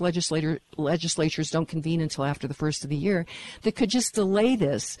 and most legislatures don't convene until after the first of the year. That could just delay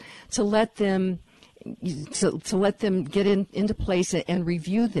this to let them get into place and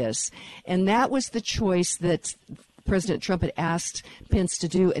review this. And that was the choice that President Trump had asked Pence to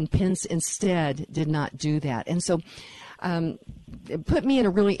do, and Pence instead did not do that. And so it put me in a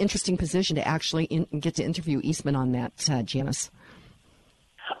really interesting position to actually get to interview Eastman on that, Janice.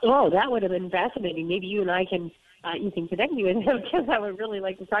 Oh, that would have been fascinating. Maybe you and I you can connect me with him, because I would really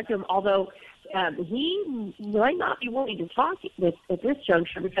like to talk to him, although he might not be willing to talk at this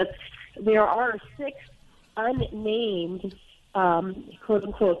juncture, because there are 6 unnamed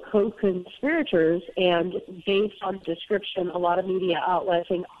quote-unquote co-conspirators, and based on description, a lot of media outlets,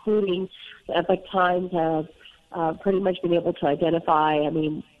 including the Epoch Times, have pretty much been able to identify, I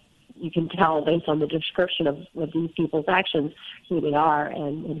mean, you can tell based on the description of these people's actions who they are,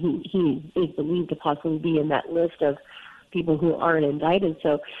 and he is believed to possibly be in that list of people who aren't indicted.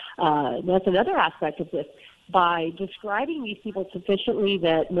 So that's another aspect of this. By describing these people sufficiently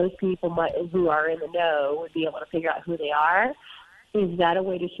that most people who are in the know would be able to figure out who they are, is that a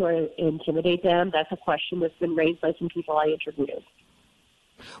way to sort of intimidate them? That's a question that's been raised by some people I interviewed.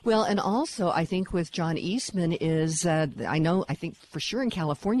 Well, and also I think with John Eastman is, I think for sure in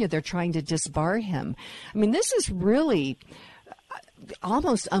California they're trying to disbar him. I mean, this is really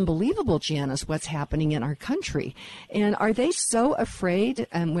almost unbelievable, Janice, what's happening in our country. And are they so afraid,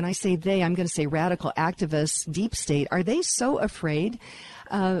 and when I say they, I'm going to say radical activists, deep state, are they so afraid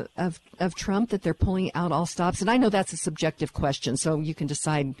of Trump that they're pulling out all stops? And I know that's a subjective question, so you can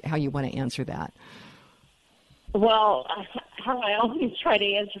decide how you want to answer that. Well, how I always try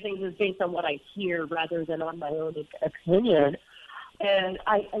to answer things is based on what I hear rather than on my own opinion. And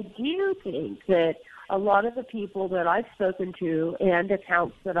I do think that a lot of the people that I've spoken to and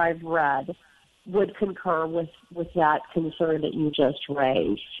accounts that I've read would concur with that concern that you just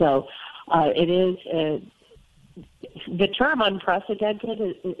raised. So it is the term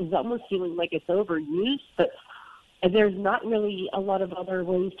unprecedented is almost feeling like it's overused, but there's not really a lot of other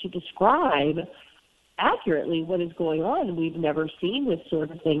ways to describe accurately what is going on. We've never seen this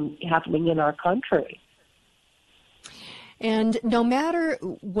sort of thing happening in our country. And no matter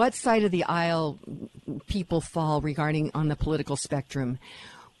what side of the aisle people fall regarding on the political spectrum,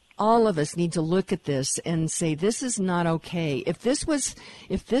 all of us need to look at this and say, this is not okay. If this was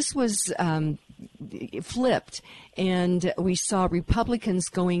flipped and we saw Republicans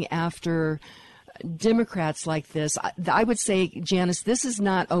going after Democrats like this, I would say, Janice, this is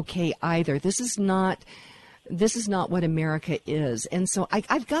not okay either. This is not what America is. And so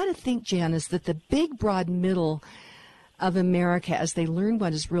I've got to think, Janice, that the big, broad middle of America, as they learn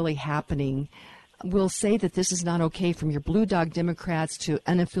what is really happening, will say that this is not okay, from your blue dog Democrats to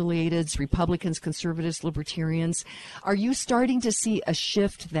unaffiliateds, Republicans, conservatives, libertarians. Are you starting to see a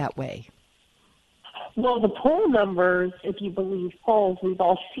shift that way? Well, the poll numbers, if you believe polls, we've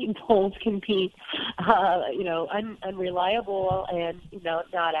all seen polls can be, unreliable and,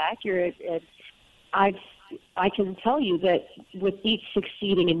 not accurate. And I can tell you that with each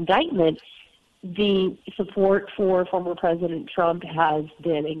succeeding indictment, the support for former President Trump has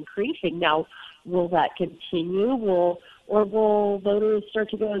been increasing. Now, will that continue? Or will voters start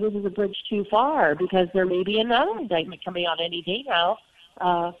to go, this is a bridge too far, because there may be another indictment coming out any day now?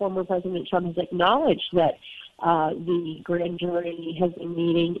 Former President Trump has acknowledged that the grand jury has been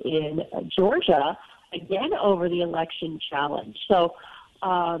meeting in Georgia, again, over the election challenge. So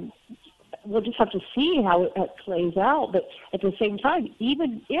we'll just have to see how it plays out. But at the same time,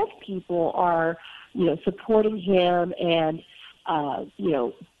 even if people are, supporting him and,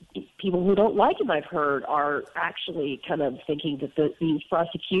 people who don't like him, I've heard, are actually kind of thinking that these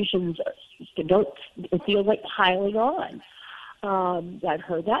prosecutions it feels like piling on. I've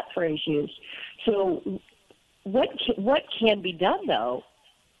heard that phrase used. So what can be done, though,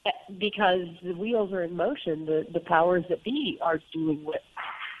 because the wheels are in motion, the powers that be are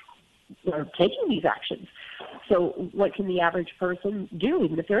taking these actions. So what can the average person do,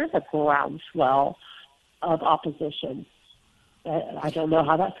 even if there is a groundswell of opposition? I don't know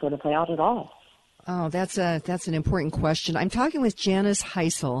how that's going to play out at all. Oh, that's an important question. I'm talking with Janice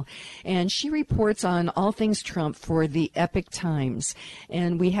Hisle, and she reports on all things Trump for the Epoch Times.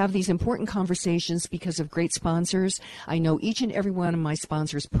 And we have these important conversations because of great sponsors. I know each and every one of my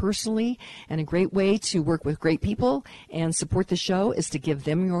sponsors personally, and a great way to work with great people and support the show is to give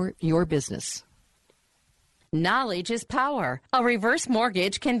them your business. Knowledge is power. A reverse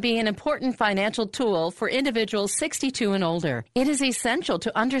mortgage can be an important financial tool for individuals 62 and older. It is essential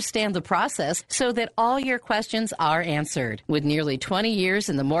to understand the process so that all your questions are answered. With nearly 20 years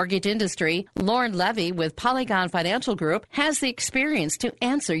in the mortgage industry, Lauren Levy with Polygon Financial Group has the experience to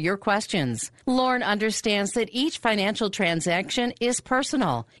answer your questions. Lauren understands that each financial transaction is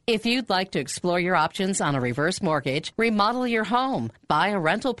personal. If you'd like to explore your options on a reverse mortgage, remodel your home, buy a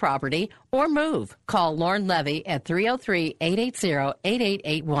rental property, or move, call Lauren Levy at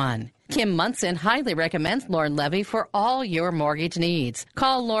 303-880-8881. Kim Munson highly recommends Lauren Levy for all your mortgage needs.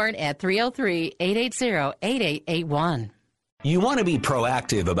 Call Lauren at 303-880-8881. You want to be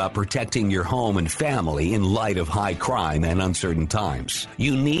proactive about protecting your home and family in light of high crime and uncertain times.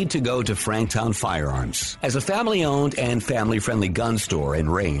 You need to go to Franktown Firearms. As a family-owned and family-friendly gun store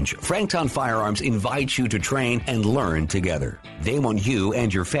and range, Franktown Firearms invites you to train and learn together. They want you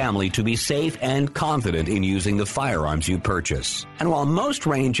and your family to be safe and confident in using the firearms you purchase. And while most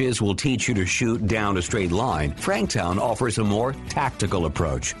ranges will teach you to shoot down a straight line, Franktown offers a more tactical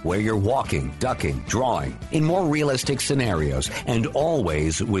approach where you're walking, ducking, drawing in more realistic scenarios, and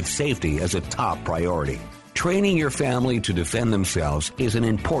always with safety as a top priority. Training your family to defend themselves is an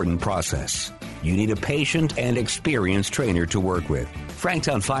important process. You need a patient and experienced trainer to work with.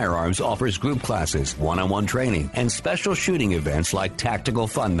 Franktown Firearms offers group classes, one-on-one training, and special shooting events like Tactical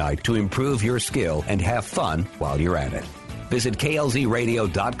Fun Night to improve your skill and have fun while you're at it. Visit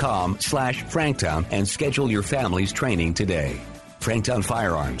klzradio.com/Franktown and schedule your family's training today. Franktown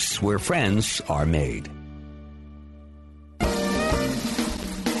Firearms, where friends are made.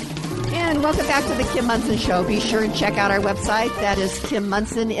 And welcome back to the Kim Munson Show. Be sure and check out our website. That is Kim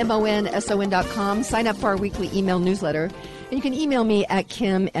Munson, MONSON.com. Sign up for our weekly email newsletter. And you can email me at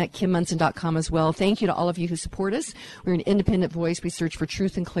kim@kimmunson.com as well. Thank you to all of you who support us. We're an independent voice. We search for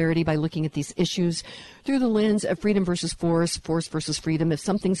truth and clarity by looking at these issues through the lens of freedom versus force versus freedom. If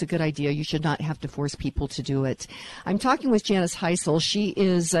something's a good idea, you should not have to force people to do it. I'm talking with Janice Hisle.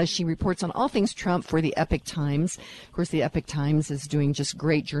 She reports on all things Trump for the Epoch Times. Of course, the Epoch Times is doing just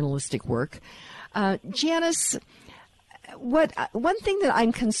great journalistic work. Janice, one thing that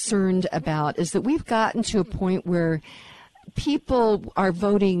I'm concerned about is that we've gotten to a point where people are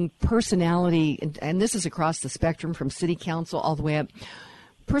voting personality, and this is across the spectrum from city council all the way up,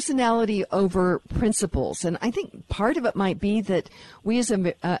 personality over principles. And I think part of it might be that we as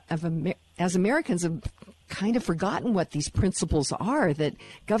Americans have kind of forgotten what these principles are, that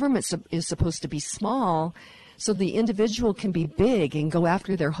government is supposed to be small so the individual can be big and go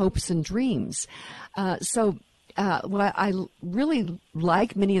after their hopes and dreams. So I really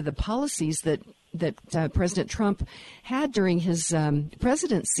like many of the policies that President Trump had during his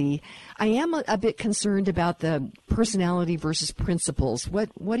presidency. I am a bit concerned about the personality versus principles. What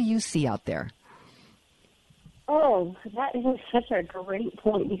do you see out there? Oh, that is such a great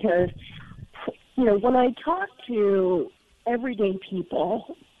point because, you know, when I talk to everyday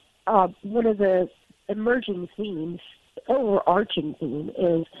people, one of the emerging themes, overarching theme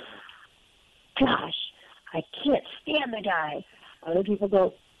is, gosh, I can't stand the guy. Other people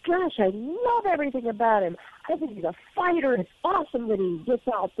go, gosh, I love everything about him. I think he's a fighter. It's awesome that he gets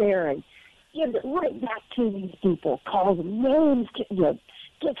out there and gives it right back to these people, calls them names,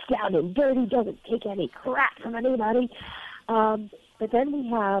 gets down and dirty, doesn't take any crap from anybody. But then we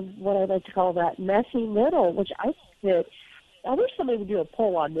have what I like to call that messy middle, which I think that I wish somebody would do a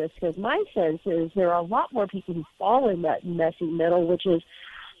poll on this because my sense is there are a lot more people who fall in that messy middle, which is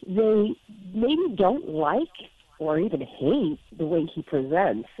they maybe don't like or even hate the way he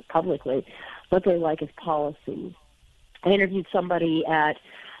presents publicly, but they like his policies. I interviewed somebody at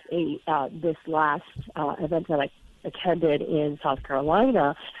this last event that I attended in South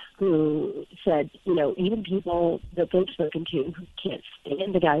Carolina who said, you know, even people that they've spoken to who can't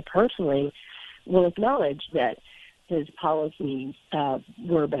stand the guy personally will acknowledge that his policies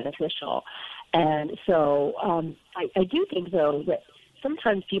were beneficial. And so I do think, though, that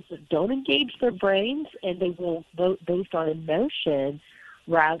sometimes people don't engage their brains and they will vote based on emotion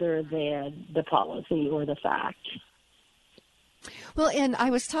rather than the policy or the fact. Well, and I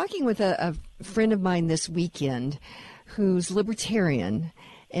was talking with a friend of mine this weekend who's libertarian,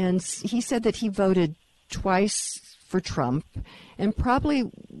 and he said that he voted twice for Trump and probably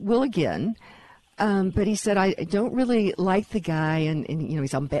will again. but he said, I don't really like the guy, and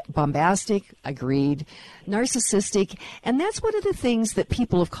he's bombastic, agreed, narcissistic, and that's one of the things that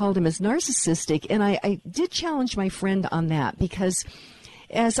people have called him as narcissistic, and I did challenge my friend on that, because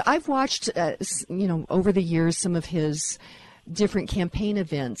as I've watched, over the years, some of his different campaign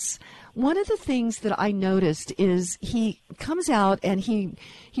events, one of the things that I noticed is he comes out and he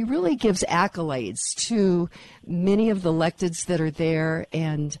really gives accolades to many of the electeds that are there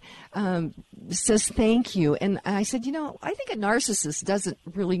and says thank you. And I said, I think a narcissist doesn't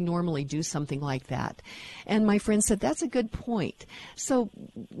really normally do something like that. And my friend said, that's a good point. So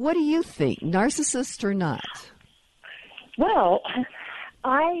what do you think, narcissist or not? Well,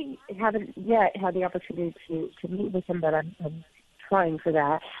 I haven't yet had the opportunity to meet with him, but I'm trying for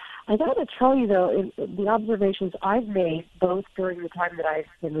that. I got to tell you, though, the observations I've made, both during the time that I've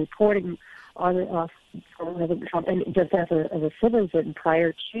been reporting on and off President Trump, and just as a citizen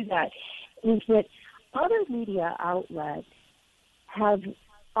prior to that, is that other media outlets have,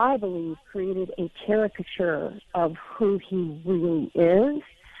 I believe, created a caricature of who he really is.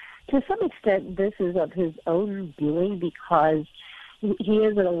 To some extent, this is of his own doing, because he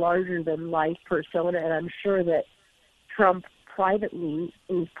is a larger-than-life persona, and I'm sure that Trump privately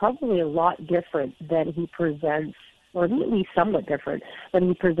is probably a lot different than he presents, or at least somewhat different than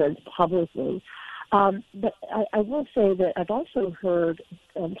he presents publicly. But I will say that I've also heard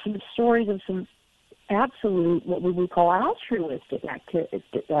some stories of some absolute, what we would call altruistic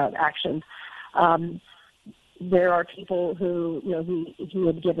actions. There are people who, he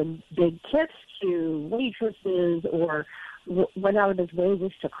had given big tips to waitresses, or went out of his way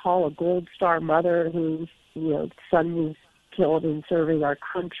just to call a Gold Star mother whose son was killed in serving our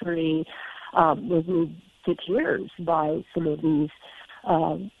country, was moved to tears by some of these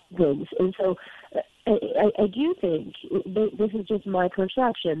things. And so I do think, this is just my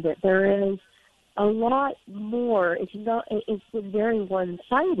perception, that there is a lot more. It's been very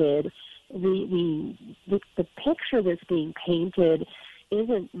one-sided. The picture that's being painted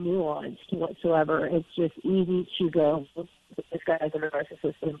isn't nuanced whatsoever. It's just easy to go, this guy's a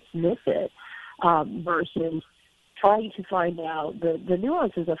narcissist, and dismiss it, versus trying to find out the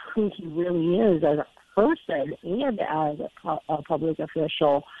nuances of who he really is as a person and as a public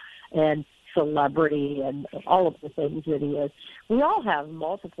official and celebrity and all of the things that he is. We all have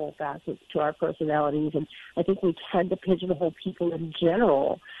multiple facets to our personalities, and I think we tend to pigeonhole people in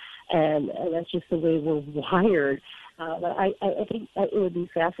general, and that's just the way we're wired. But I think it would be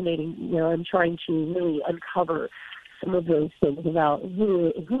fascinating, I'm trying to really uncover some of those things about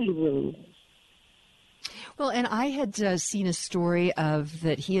who he really is. Well, and I had seen a story of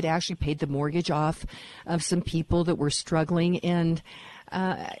that he had actually paid the mortgage off of some people that were struggling. And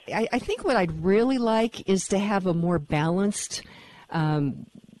I think what I'd really like is to have a more balanced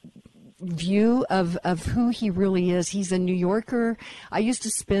view of who he really is. He's a New Yorker. I used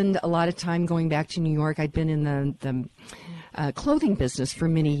to spend a lot of time going back to New York. I'd been in the clothing business for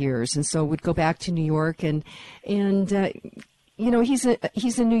many years, and so would go back to New York and he's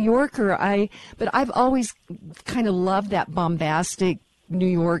a New Yorker. But I've always kind of loved that bombastic New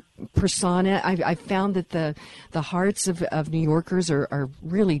York persona. I found that the hearts of New Yorkers are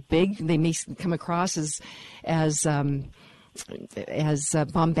really big. They may come across as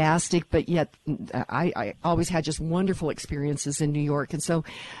bombastic, but yet I always had just wonderful experiences in New York. And so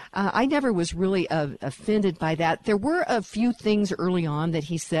I never was really offended by that. There were a few things early on that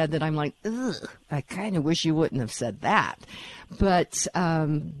he said that I'm like, ugh, I kind of wish you wouldn't have said that. But,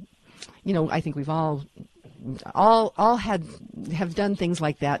 I think we've all have done things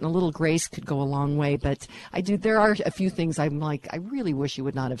like that, and a little grace could go a long way. But there are a few things I'm like, I really wish you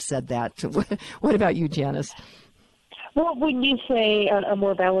would not have said that. What about you, Janice? Well, when you say a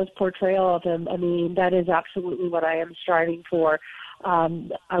more balanced portrayal of him, I mean, that is absolutely what I am striving for.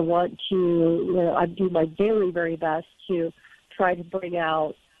 I want to, I do my very, very best to try to bring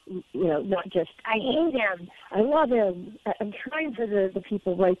out, not just, I hate him, I love him. I'm trying for the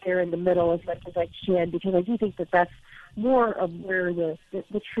people right there in the middle as much as I can, because I do think that that's more of where the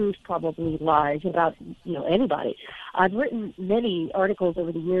truth probably lies about, anybody. I've written many articles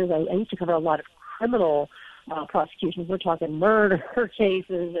over the years. I used to cover a lot of criminal prosecutions. We're talking murder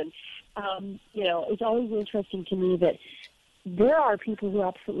cases, and it's always interesting to me that there are people who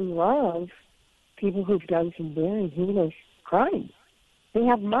absolutely love people who've done some very heinous crimes. They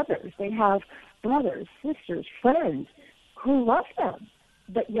have mothers, they have brothers, sisters, friends who love them,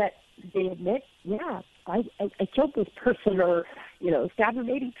 but yet they admit, yeah, I killed this person, or stabbed him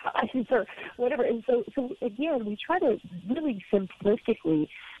 80 times, or whatever. And so again, we try to really simplistically,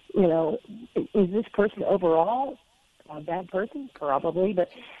 is this person overall a bad person? Probably, but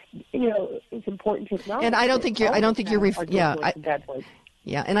it's important to acknowledge. And I don't think you're. I don't think you're.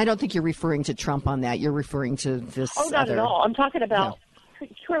 Yeah, and I don't think you're referring to Trump on that. You're referring to this. Oh, not at all. I'm talking about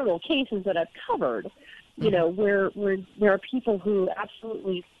criminal cases that I've covered. Where there are people who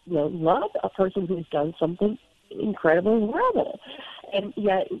absolutely love a person who's done something incredibly horrible, and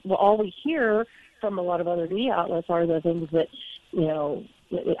yet all we hear from a lot of other media outlets are the things that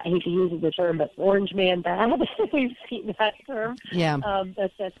I hate to use the term, but orange man bad. We've seen that term. Yeah.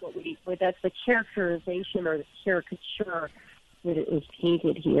 That's the characterization or the caricature that is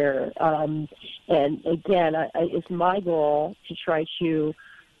painted here. And again, it's my goal to try to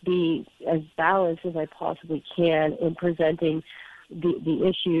be as balanced as I possibly can in presenting the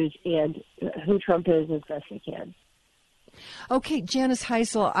issues and who Trump is as best I can. Okay, Janice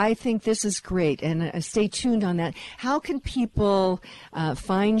Hisle, I think this is great, and stay tuned on that. How can people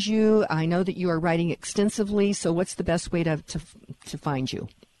find you? I know that you are writing extensively, so what's the best way to find you?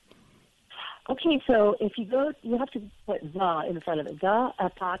 Okay, so if you go, you have to put the in front of it, the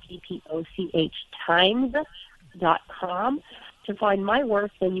Epoch, EPOCH, Times.com. To find my work,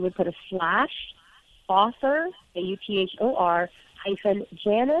 then you would put / author, AUTHOR,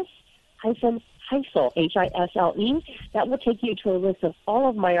 -Janice, Hisle, Hisle. That will take you to a list of all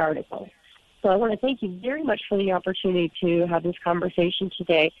of my articles. So I want to thank you very much for the opportunity to have this conversation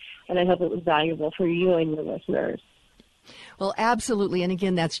today, and I hope it was valuable for you and your listeners. Well, absolutely. And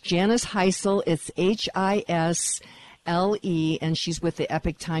again, that's Janice Hisle. It's HISLE, and she's with the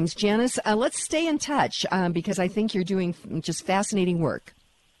Epoch Times. Janice, let's stay in touch because I think you're doing just fascinating work.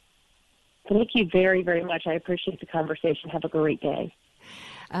 Thank you very, very much. I appreciate the conversation. Have a great day.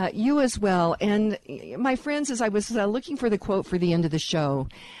 You as well. And my friends, as I was looking for the quote for the end of the show,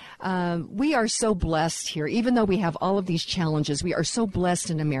 we are so blessed here. Even though we have all of these challenges, we are so blessed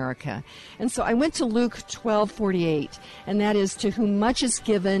in America. And so I went to Luke 12:48, and that is, to whom much is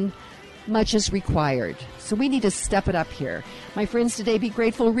given, much is required. So we need to step it up here. My friends, today, be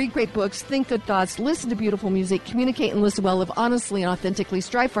grateful, read great books, think good thoughts, listen to beautiful music, communicate and listen well, live honestly and authentically,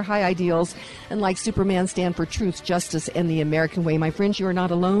 strive for high ideals, and like Superman, stand for truth, justice, and the American way. My friends, you are not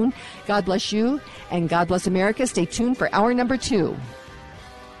alone. God bless you, and God bless America. Stay tuned for hour number 2.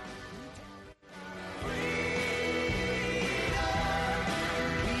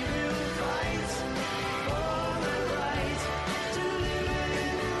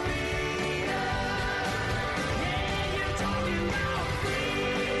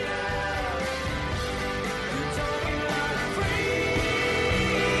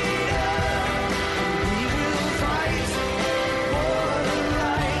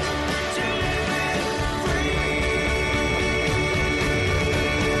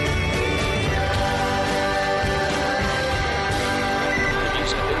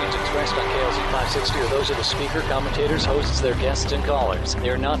 Or those of the speaker, commentators, hosts, their guests, and callers. They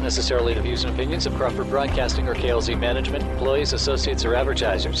are not necessarily the views and opinions of Crawford Broadcasting or KLZ management, employees, associates, or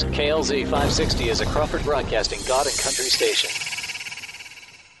advertisers. KLZ 560 is a Crawford Broadcasting God and Country station.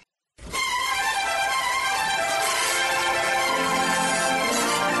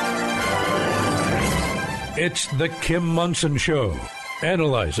 It's the Kim Monson Show,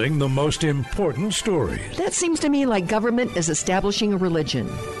 analyzing the most important stories. That seems to me like government is establishing a religion.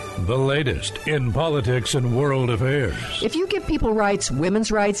 The latest in politics and world affairs. If you give people rights,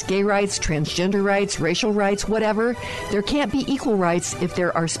 women's rights, gay rights, transgender rights, racial rights, whatever, there can't be equal rights if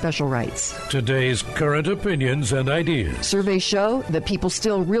there are special rights. Today's current opinions and ideas. Surveys show that people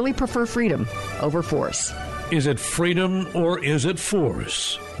still really prefer freedom over force. Is it freedom or is it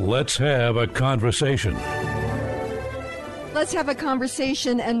force? Let's have a conversation. Let's have a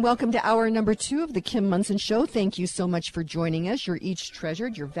conversation, and welcome to hour number 2 of the Kim Monson Show. Thank you so much for joining us. You're each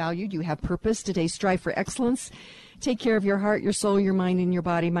treasured, you're valued, you have purpose. Today, strive for excellence. Take care of your heart, your soul, your mind, and your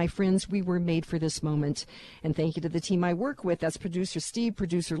body. My friends, we were made for this moment. And thank you to the team I work with. That's producer Steve,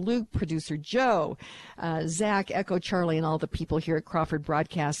 producer Luke, producer Joe, Zach, Echo, Charlie, and all the people here at Crawford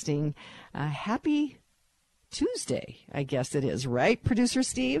Broadcasting. Happy Tuesday, I guess it is, right, producer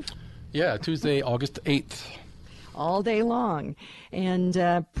Steve? Yeah, Tuesday, August 8th. All day long. And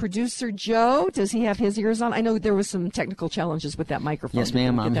producer Joe, does he have his ears on? I know there was some technical challenges with that microphone. Yes,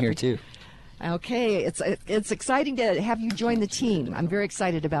 ma'am. I'm here too. Okay. It's exciting to have you join the team. I'm very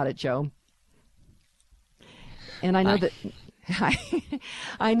excited about it, Joe. And I know that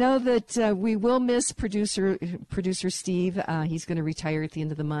I know that we will miss producer Steve. He's going to retire at the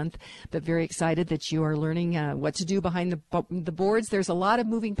end of the month, but very excited that you are learning what to do behind the boards. There's a lot of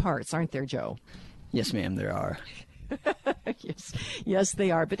moving parts, aren't there, Joe? Yes, ma'am, there are. Yes,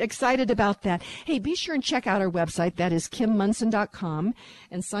 they are. But excited about that. Hey, be sure and check out our website. That is KimMunson.com,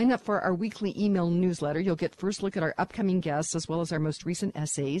 and sign up for our weekly email newsletter. You'll get first look at our upcoming guests as well as our most recent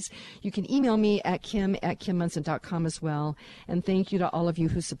essays. You can email me at Kim@KimMunson.com as well. And thank you to all of you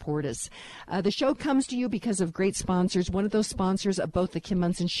who support us. The show comes to you because of great sponsors. One of those sponsors of both the Kim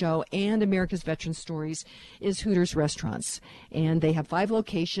Munson Show and America's Veteran Stories is Hooters Restaurants. And they have 5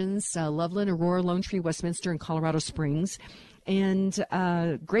 locations, Loveland, Aurora, Lone Tree, Westminster, and Colorado Springs. And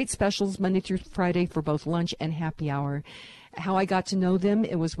great specials Monday through Friday for both lunch and happy hour. How I got to know them,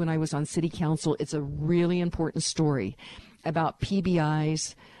 it was when I was on city council. It's a really important story about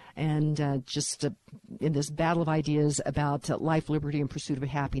PBIs and in this battle of ideas about life, liberty, and pursuit of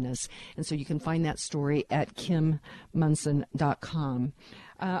happiness. And so you can find that story at KimMunson.com.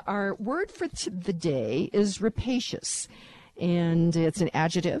 Our word for the day is rapacious, and it's an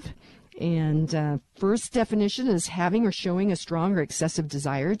adjective. And first definition is having or showing a strong or excessive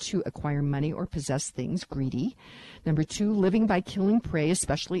desire to acquire money or possess things, greedy. Number 2, living by killing prey,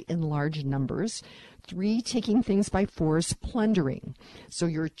 especially in large numbers. 3, taking things by force, plundering. So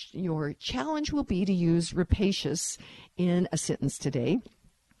your challenge will be to use rapacious in a sentence today.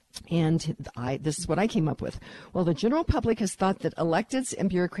 And this is what I came up with. Well, the general public has thought that electeds and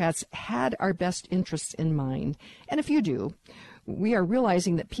bureaucrats had our best interests in mind. And if you do, we are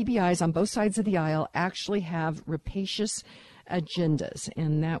realizing that PBIs on both sides of the aisle actually have rapacious agendas.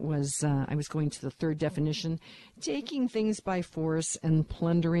 And that was, I was going to the third definition, taking things by force and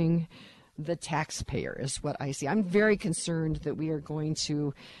plundering the taxpayer is what I see. I'm very concerned that we are going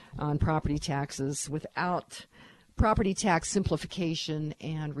to, on property taxes, without property tax simplification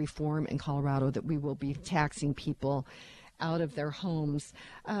and reform in Colorado, that we will be taxing people out of their homes.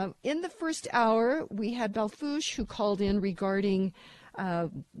 In the first hour, we had Balfouche, who called in regarding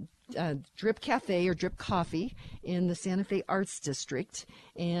Drip Cafe or Drip Coffee in the Santa Fe Arts District,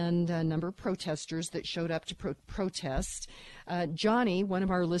 and a number of protesters that showed up to protest. Johnny, one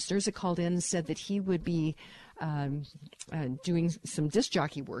of our listeners, had called in and said that he would be doing some disc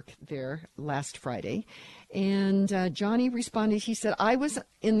jockey work there last Friday. And Johnny responded, he said, I was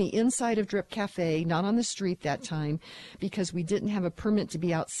in the inside of Drip Cafe, not on the street that time, because we didn't have a permit to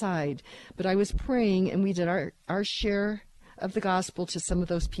be outside. But I was praying, and we did our share of the gospel to some of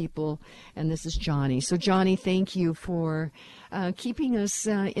those people. And this is Johnny. So, Johnny, thank you for keeping us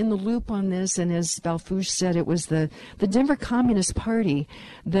in the loop on this. And as Balfouche said, it was the Denver Communist Party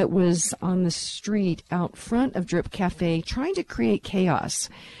that was on the street out front of Drip Cafe trying to create chaos.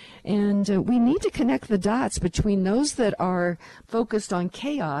 And we need to connect the dots between those that are focused on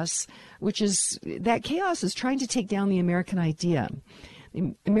chaos, which is that chaos is trying to take down the American idea.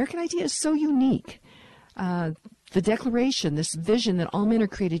 The American idea is so unique. The Declaration, this vision that all men are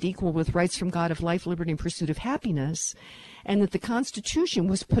created equal with rights from God of life, liberty, and pursuit of happiness, and that the Constitution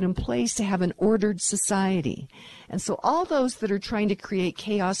was put in place to have an ordered society. And so all those that are trying to create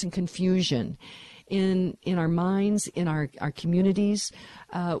chaos and confusion in our minds, in our communities,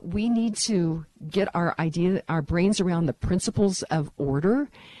 we need to get our brains around the principles of order,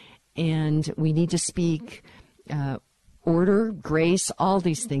 and we need to speak order, grace, all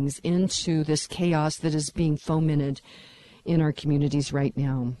these things into this chaos that is being fomented in our communities right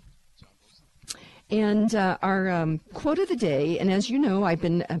now. And our quote of the day, and as you know, I've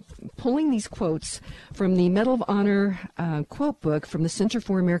been pulling these quotes from the Medal of Honor quote book from the Center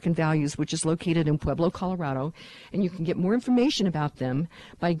for American Values, which is located in Pueblo, Colorado. And you can get more information about them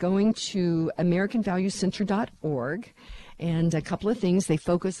by going to AmericanValueCenter.org. And a couple of things, they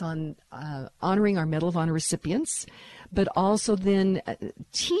focus on honoring our Medal of Honor recipients, but also then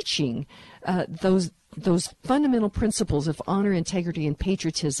teaching those fundamental principles of honor, integrity, and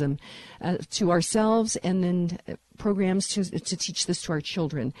patriotism to ourselves, and then programs to teach this to our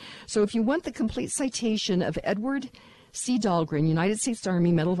children. So if you want the complete citation of Edward C. Dahlgren, United States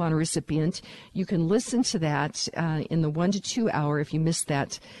Army Medal of Honor recipient, you can listen to that in the 1 to 2 hour if you missed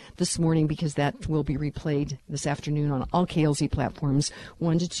that this morning, because that will be replayed this afternoon on all KLZ platforms,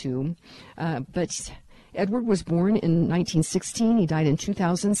 1 to 2. But Edward was born in 1916. He died in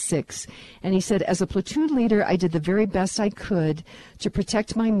 2006. And he said, as a platoon leader, I did the very best I could to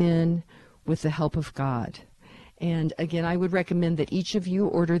protect my men with the help of God. And again, I would recommend that each of you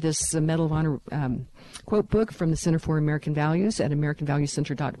order this Medal of Honor quote book from the Center for American Values at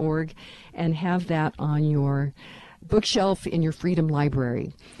AmericanValueCenter.org and have that on your bookshelf in your Freedom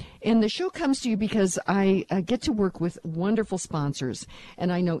Library. And the show comes to you because I get to work with wonderful sponsors,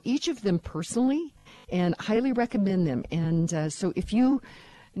 and I know each of them personally and highly recommend them. And so if you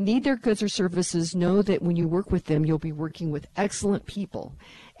need their goods or services, know that when you work with them, you'll be working with excellent people.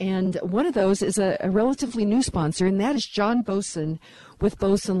 And one of those is a relatively new sponsor, and that is John Boson with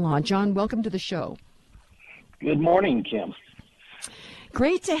Boson Law. John, welcome to the show. Good morning, Kim.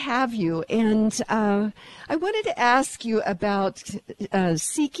 Great to have you. And I wanted to ask you about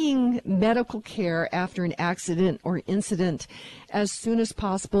seeking medical care after an accident or incident as soon as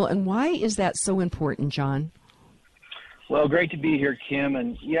possible. And why is that so important, John? Well, great to be here, Kim.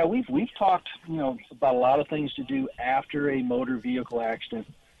 And yeah, we've talked, about a lot of things to do after a motor vehicle accident.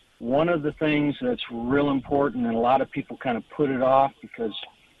 One of the things that's real important, and a lot of people kind of put it off because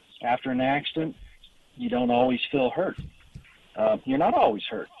after an accident, you don't always feel hurt. You're not always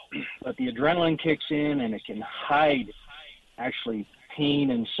hurt, but the adrenaline kicks in and it can hide actually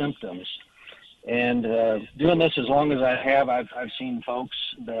pain and symptoms. And doing this as long as I have, I've seen folks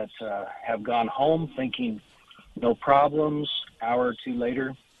that have gone home thinking no problems, hour or two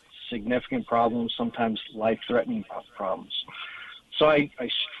later, significant problems, sometimes life-threatening problems. So I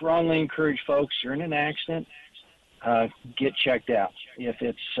strongly encourage folks, you're in an accident, get checked out. If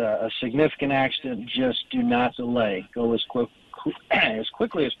it's a significant accident, just do not delay. Go as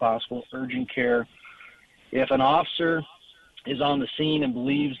quickly as possible, urgent care. If an officer is on the scene and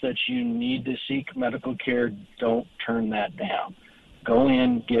believes that you need to seek medical care, don't turn that down. Go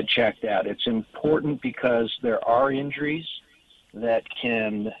in, get checked out. It's important because there are injuries that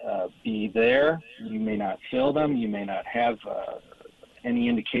can be there. You may not feel them. You may not have any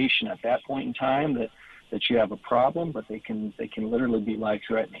indication at that point in time that you have a problem, but they can literally be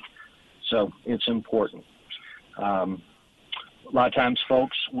life-threatening. So it's important. A lot of times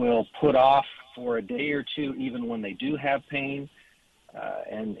folks will put off for a day or two even when they do have pain,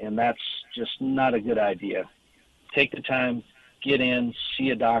 and that's just not a good idea. Take the time, get in, see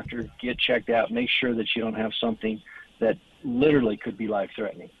a doctor, get checked out, make sure that you don't have something that literally could be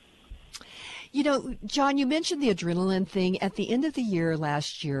life-threatening. John, you mentioned the adrenaline thing. At the end of the year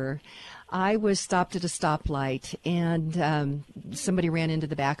last year, I was stopped at a stoplight, and somebody ran into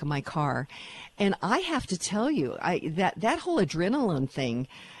the back of my car. And I have to tell you, that whole adrenaline thing,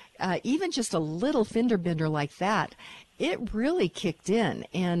 even just a little fender bender like that, it really kicked in.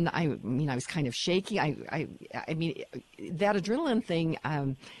 And I was kind of shaky. I mean, that adrenaline thing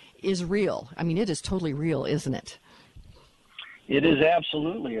is real. I mean, it is totally real, isn't it? It is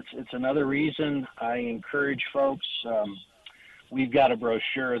absolutely. It's another reason I encourage folks. We've got a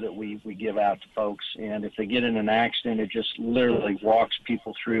brochure that we give out to folks, and if they get in an accident, it just literally walks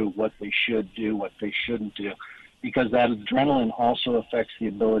people through what they should do, what they shouldn't do, because that adrenaline also affects the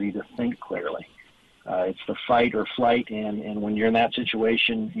ability to think clearly. It's the fight or flight, and when you're in that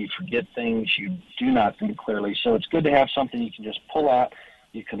situation, you forget things, you do not think clearly. So it's good to have something you can just pull out,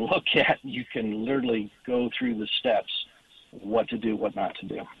 you can look at, you can literally go through the steps, what to do, what not to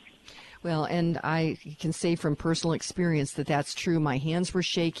do. Well, and I can say from personal experience that that's true. My hands were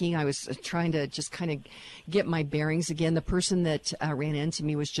shaking. I was trying to just kind of get my bearings again. The person that ran into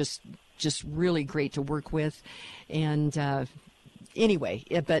me was just really great to work with. And anyway,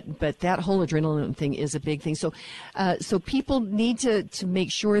 but that whole adrenaline thing is a big thing. So people need to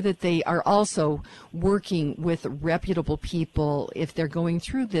make sure that they are also working with reputable people if they're going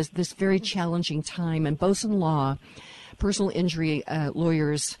through this very challenging time. And Boson Law, personal injury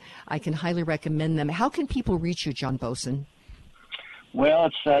lawyers, I can highly recommend them. How can people reach you, John Boson? Well,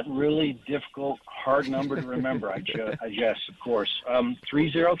 it's that really difficult, hard number to remember, I guess, of course.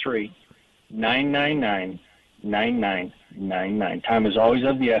 303-999-9999. Time is always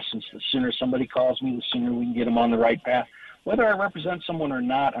of the essence. The sooner somebody calls me, the sooner we can get them on the right path. Whether I represent someone or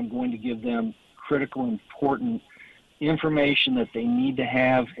not, I'm going to give them critical, important information that they need to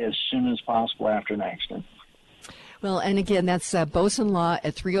have as soon as possible after an accident. Well, and again, that's Boson Law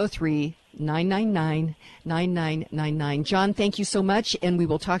at 303-999-9999. John, thank you so much, and we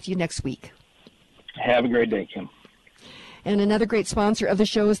will talk to you next week. Have a great day, Kim. And another great sponsor of the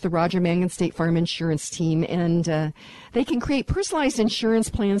show is the Roger Mangan State Farm Insurance Team. And they can create personalized insurance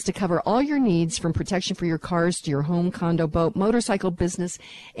plans to cover all your needs, from protection for your cars to your home, condo, boat, motorcycle, business,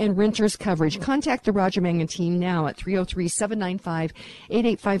 and renter's coverage. Contact the Roger Mangan Team now at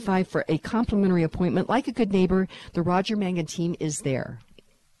 303-795-8855 for a complimentary appointment. Like a good neighbor, the Roger Mangan Team is there.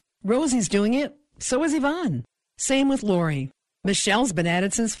 Rosie's doing it. So is Yvonne. Same with Lori. Michelle's been at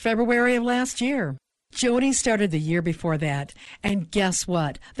it since February of last year. Jody started the year before that, and guess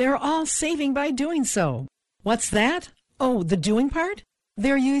what? They're all saving by doing so. What's that? Oh, the doing part?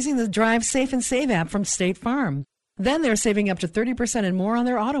 They're using the Drive Safe and Save app from State Farm. Then they're saving up to 30% and more on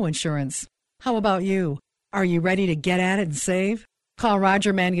their auto insurance. How about you? Are you ready to get at it and save? Call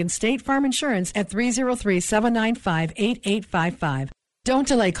Roger Mangan State Farm Insurance at 303-795-8855. Don't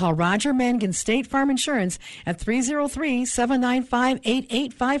delay. Call Roger Mangan State Farm Insurance at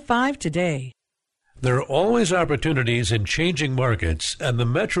 303-795-8855 today. There are always opportunities in changing markets, and the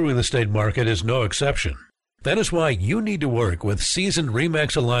metro real estate market is no exception. That is why you need to work with seasoned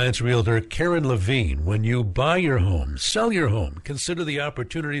RE/MAX Alliance realtor Karen Levine when you buy your home, sell your home, consider the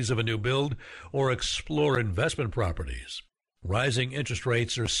opportunities of a new build, or explore investment properties. Rising interest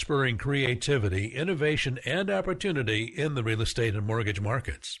rates are spurring creativity, innovation, and opportunity in the real estate and mortgage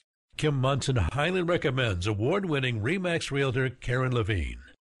markets. Kim Munson highly recommends award-winning RE/MAX realtor Karen Levine.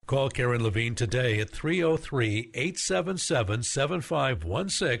 Call Karen Levine today at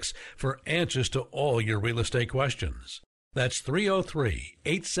 303-877-7516 for answers to all your real estate questions. That's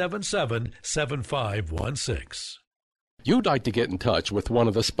 303-877-7516. You'd like to get in touch with one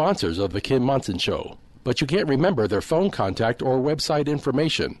of the sponsors of The Kim Munson Show, but you can't remember their phone contact or website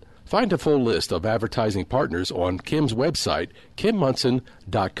information. Find a full list of advertising partners on Kim's website,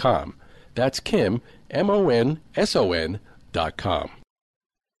 KimMunson.com. That's Kim, MONSON.com.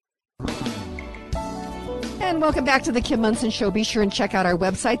 And welcome back to the Kim Munson Show. Be sure and check out our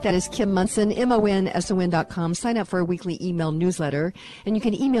website. That is Kim Munson, MONSON.com. Sign up for our weekly email newsletter. And you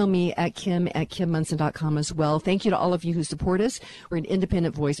can email me at kim@kimmunson.com as well. Thank you to all of you who support us. We're an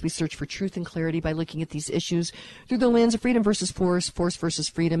independent voice. We search for truth and clarity by looking at these issues through the lens of freedom versus force, force versus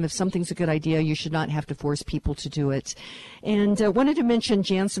freedom. If something's a good idea, you should not have to force people to do it. And wanted to mention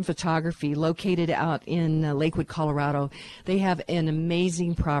Jansen Photography, located out in Lakewood, Colorado. They have an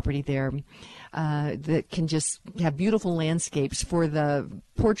amazing property there. That can just have beautiful landscapes for the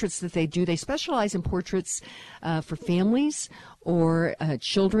portraits that they do. They specialize in portraits for families or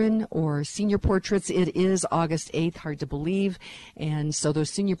children or senior portraits. It is August 8th, hard to believe. And so those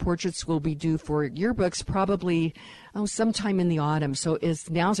senior portraits will be due for yearbooks probably sometime in the autumn. So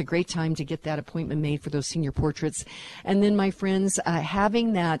now's a great time to get that appointment made for those senior portraits. And then, my friends,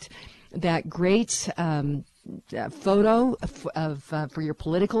 having that great photo for your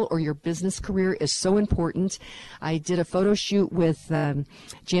political or your business career is so important. I did a photo shoot with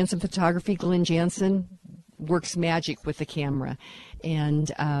Jansen Photography. Glenn Jansen works magic with the camera,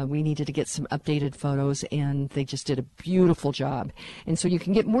 and we needed to get some updated photos, and they just did a beautiful job. And so you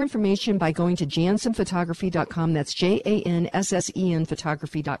can get more information by going to jansenphotography.com. That's JANSSEN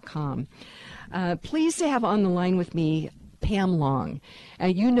photography.com. Pleased to have on the line with me Pam Long.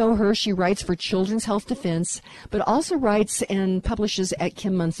 You know her. She writes for Children's Health Defense, but also writes and publishes at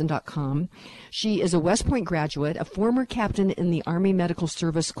KimMunson.com. She is a West Point graduate, a former captain in the Army Medical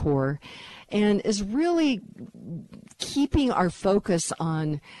Service Corps, and is really keeping our focus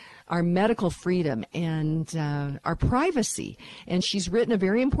on our medical freedom and our privacy. And she's written a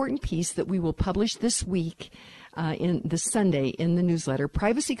very important piece that we will publish this week, in this Sunday in the newsletter,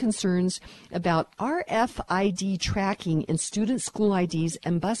 Privacy Concerns about RFID Tracking in Student School IDs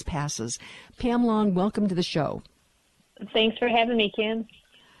and Bus Passes. Pam Long, welcome to the show. Thanks for having me, Kim.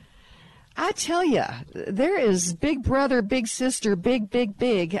 I tell you, there is big brother, big sister, big.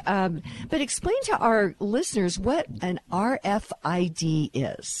 But explain to our listeners what an RFID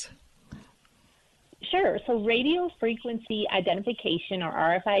is. Sure. So radio frequency identification, or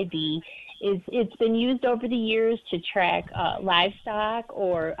RFID, it's been used over the years to track livestock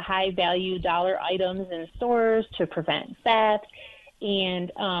or high-value dollar items in stores to prevent theft,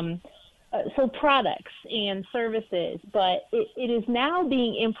 and so products and services. But it is now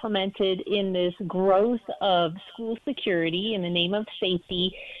being implemented in this growth of school security in the name of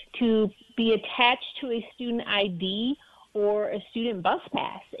safety to be attached to a student ID or a student bus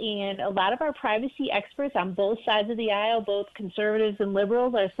pass. And a lot of our privacy experts on both sides of the aisle, both conservatives and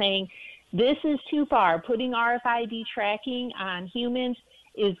liberals, are saying this is too far. Putting RFID tracking on humans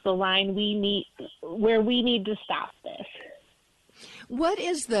is the line where we need to stop this. What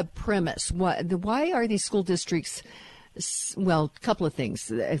is the premise? Why are these school districts? Well, a couple of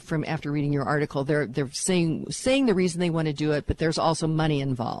things from after reading your article. They're saying the reason they want to do it, but there's also money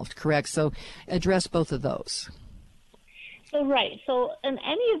involved. Correct? So address both of those. So right. So in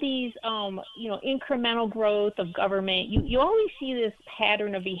any of these, incremental growth of government, you always see this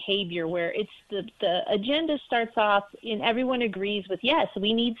pattern of behavior where it's the agenda starts off and everyone agrees with, yes,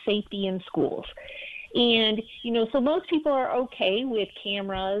 we need safety in schools. And, so most people are okay with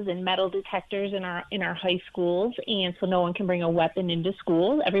cameras and metal detectors in our high schools. And so no one can bring a weapon into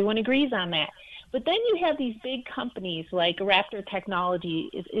school. Everyone agrees on that. But then you have these big companies like Raptor Technology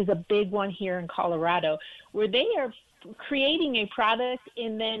is a big one here in Colorado, where they are creating a product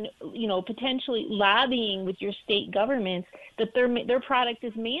and then, potentially lobbying with your state governments that their product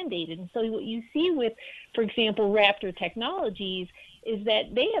is mandated. And so what you see with, for example, Raptor Technologies is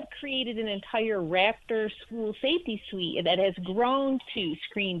that they have created an entire Raptor school safety suite that has grown to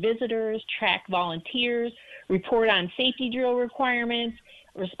screen visitors, track volunteers, report on safety drill requirements,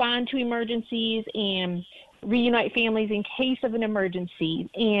 respond to emergencies, and reunite families in case of an emergency.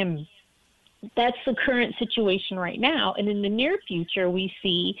 And that's the current situation right now. And in the near future, we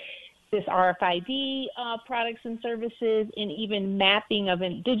see this RFID products and services, and even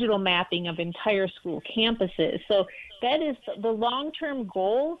digital mapping of entire school campuses. So that is the long-term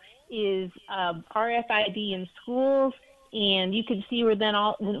goal, is RFID in schools. And you can see where then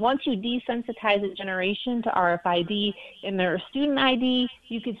once you desensitize a generation to RFID and their student ID,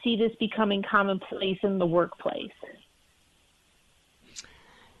 you could see this becoming commonplace in the workplace.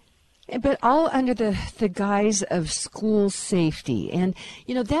 But all under the guise of school safety. And,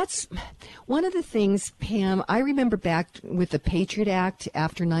 that's one of the things, Pam, I remember back with the Patriot Act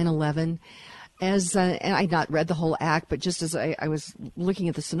after 9/11, and I not read the whole act, but just as I was looking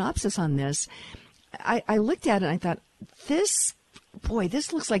at the synopsis on this, I looked at it and I thought, this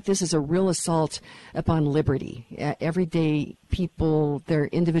looks like this is a real assault upon liberty, everyday people, their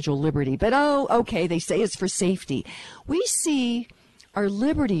individual liberty. But, okay, they say it's for safety. We see our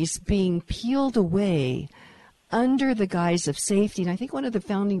liberties being peeled away under the guise of safety. And I think one of the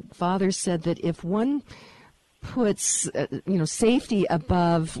founding fathers said that if one puts, safety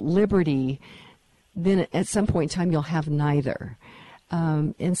above liberty, then at some point in time you'll have neither.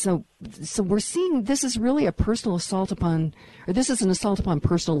 And so we're seeing this is really a personal assault upon, or this is an assault upon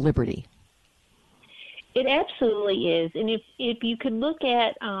personal liberty. It absolutely is. And if you could look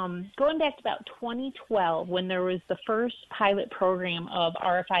at going back to about 2012, when there was the first pilot program of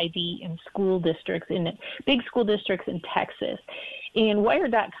RFID in school districts, in big school districts in Texas, and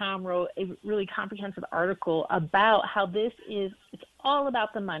Wired.com wrote a really comprehensive article about how it's all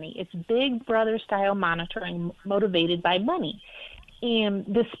about the money. It's Big Brother style monitoring motivated by money. And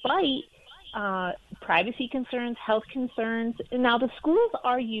despite privacy concerns, health concerns, and now the schools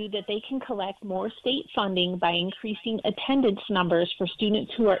argue that they can collect more state funding by increasing attendance numbers for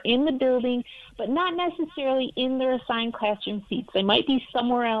students who are in the building, but not necessarily in their assigned classroom seats. They might be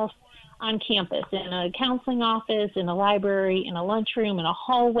somewhere else on campus, in a counseling office, in a library, in a lunchroom, in a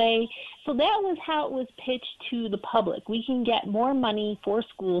hallway. So that was how it was pitched to the public. We can get more money for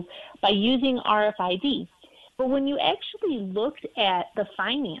schools by using RFID. But when you actually looked at the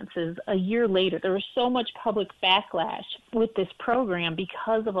finances a year later, there was so much public backlash with this program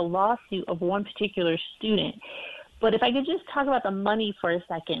because of a lawsuit of one particular student. But if I could just talk about the money for a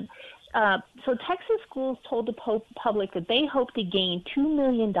second. So Texas schools told the public that they hope to gain $2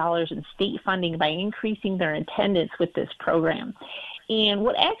 million in state funding by increasing their attendance with this program. And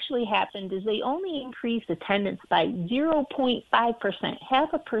what actually happened is they only increased attendance by 0.5%,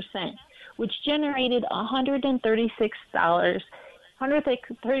 0.5%, which generated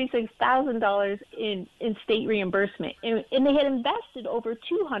 $136,000 in state reimbursement. And they had invested over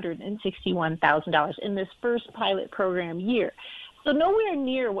 $261,000 in this first pilot program year. So nowhere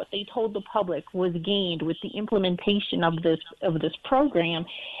near what they told the public was gained with the implementation of this program.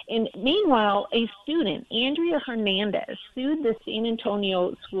 And meanwhile, a student, Andrea Hernandez, sued the San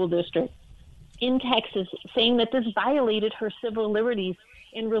Antonio School District in Texas, saying that this violated her civil liberties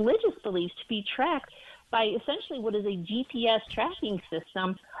and religious beliefs to be tracked by essentially what is a GPS tracking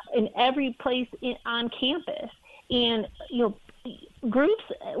system in every place on campus. And,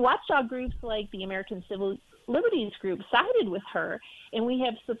 watchdog groups like the American Civil Liberties Group sided with her, and we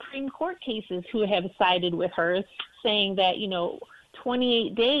have Supreme Court cases who have sided with her, saying that,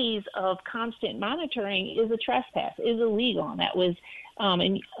 28 days of constant monitoring is a trespass, is illegal. And that was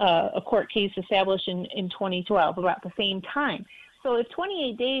a court case established in 2012, about the same time. So if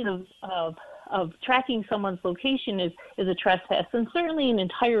 28 days of tracking someone's location is a trespass, then certainly an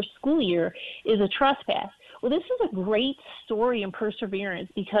entire school year is a trespass. Well, this is a great story and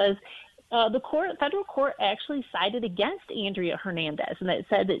perseverance because the federal court actually sided against Andrea Hernandez, and it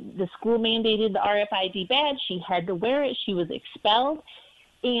said that the school mandated the RFID badge. She had to wear it. She was expelled.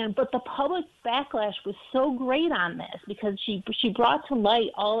 But the public backlash was so great on this because she brought to light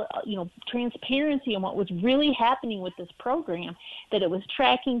all, transparency on what was really happening with this program, that it was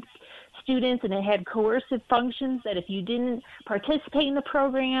tracking students and it had coercive functions, that if you didn't participate in the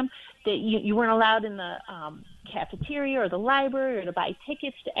program, that you weren't allowed in the cafeteria or the library or to buy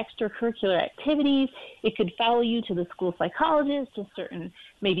tickets to extracurricular activities. It could follow you to the school psychologist, to certain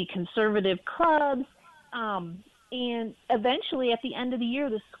maybe conservative clubs. And eventually, at the end of the year,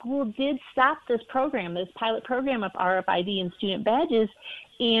 the school did stop this program, this pilot program of RFID and student badges.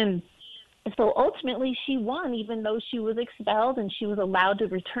 And So ultimately, she won, even though she was expelled and she was allowed to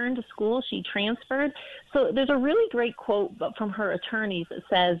return to school. She transferred. So there's a really great quote from her attorneys that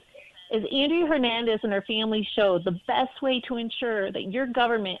says, as Andrea Hernandez and her family showed, the best way to ensure that your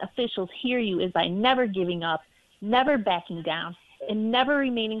government officials hear you is by never giving up, never backing down, and never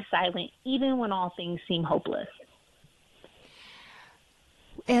remaining silent, even when all things seem hopeless.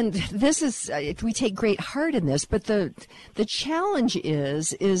 And this is, we take great heart in this, but the challenge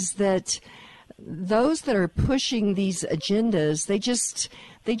is that those that are pushing these agendas, they just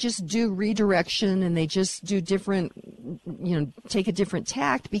do redirection, and they just do different, take a different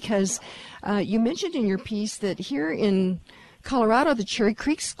tact, because you mentioned in your piece that here in Colorado, the Cherry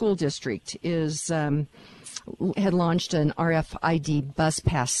Creek School District had launched an RFID bus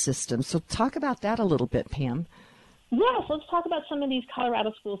pass system. So talk about that a little bit, Pam. Yes, let's talk about some of these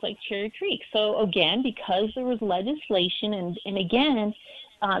Colorado schools like Cherry Creek. So again, because there was legislation, and again,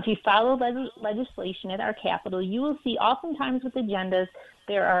 if you follow legislation at our Capitol, you will see oftentimes with agendas,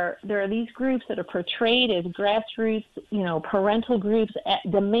 there are these groups that are portrayed as grassroots, parental groups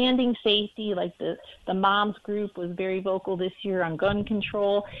demanding safety, like the moms group was very vocal this year on gun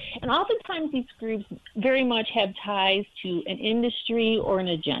control. And oftentimes these groups very much have ties to an industry or an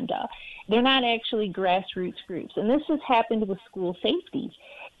agenda. They're not actually grassroots groups. And this has happened with school safety.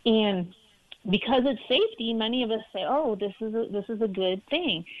 And because it's safety, many of us say, oh, this is a good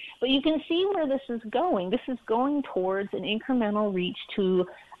thing. But you can see where this is going. This is going towards an incremental reach to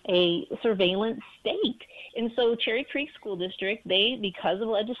a surveillance state. And so Cherry Creek School District, because of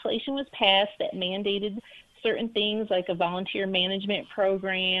legislation was passed that mandated certain things like a volunteer management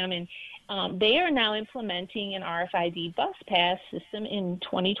program, and they are now implementing an RFID bus pass system in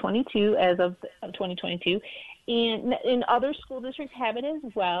 2022, as of 2022. And other school districts have it as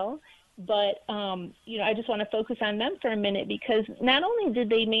well. But, I just want to focus on them for a minute, because not only did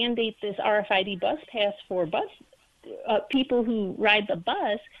they mandate this RFID bus pass for people who ride the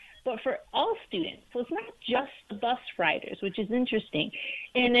bus, but for all students. So it's not just the bus riders, which is interesting.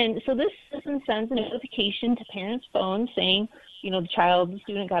 And then, so this system sends a notification to parents' phones saying, the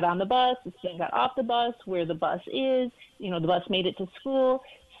student got on the bus, the student got off the bus, where the bus is, the bus made it to school.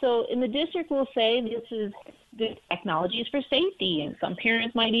 So in the district will say this technology is for safety, and some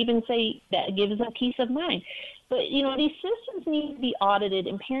parents might even say that gives them peace of mind. But, these systems need to be audited,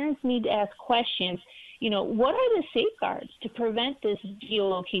 and parents need to ask questions. What are the safeguards to prevent this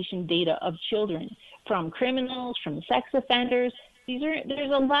geolocation data of children from criminals, from sex offenders?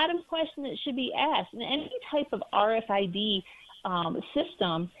 There's a lot of questions that should be asked, and any type of RFID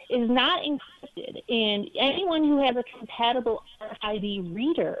system is not encrypted, and anyone who has a compatible RFID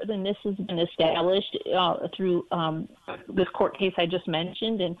reader, then this has been established through this court case I just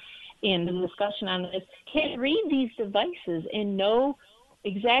mentioned, and the discussion on this, can read these devices and know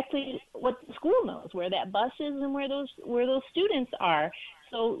exactly what the school knows, where that bus is and where those students are.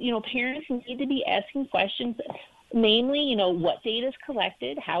 So, parents need to be asking questions. Namely, what data is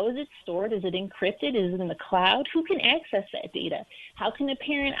collected, how is it stored, is it encrypted, is it in the cloud, who can access that data, how can a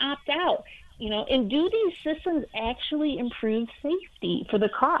parent opt out, and do these systems actually improve safety for the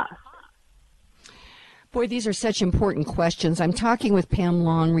cost? Boy, these are such important questions. I'm talking with Pam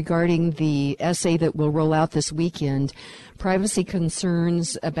Long regarding the essay that will roll out this weekend, Privacy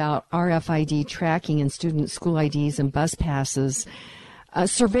Concerns about RFID Tracking in Student School IDs and Bus Passes.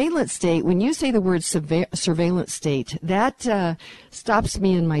 Surveillance state, when you say the word surveillance state, that stops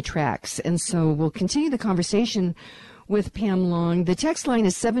me in my tracks. And so we'll continue the conversation with Pam Long. The text line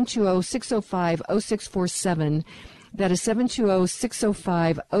is 720-605-0647. That is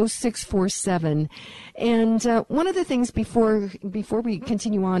 720-605-0647. And one of the things before we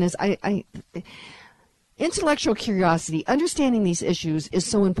continue on is intellectual curiosity, understanding these issues is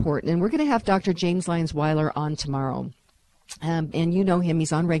so important. And we're going to have Dr. James Lyons-Weiler on tomorrow. And you know him,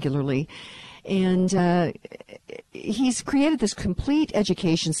 he's on regularly. And he's created this complete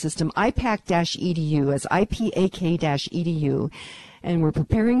education system, IPAC-EDU, as IPAK-EDU. And we're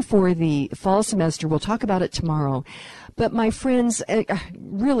preparing for the fall semester. We'll talk about it tomorrow. But my friends,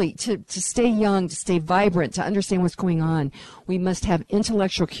 really, to stay young, to stay vibrant, to understand what's going on, we must have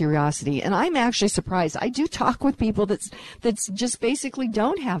intellectual curiosity. And I'm actually surprised. I do talk with people that's just basically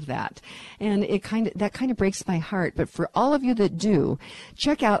don't have that. And that kind of breaks my heart. But for all of you that do,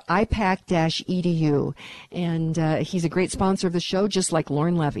 check out IPAC-EDU. And he's a great sponsor of the show, just like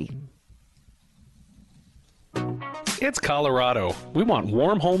Lauren Levy. It's Colorado. We want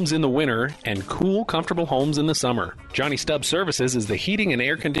warm homes in the winter and cool, comfortable homes in the summer. Johnny Stubbs Services is the heating and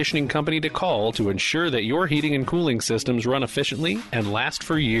air conditioning company to call to ensure that your heating and cooling systems run efficiently and last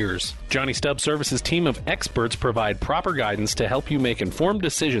for years. Johnny Stubbs Services' team of experts provide proper guidance to help you make informed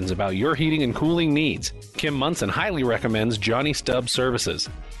decisions about your heating and cooling needs. Kim Munson highly recommends Johnny Stubbs Services.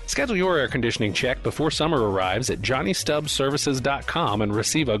 Schedule your air conditioning check before summer arrives at JohnnyStubbsServices.com and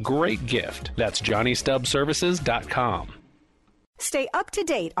receive a great gift. That's JohnnyStubbsServices.com. Stay up to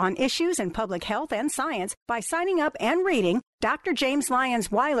date on issues in public health and science by signing up and reading Dr. James Lyons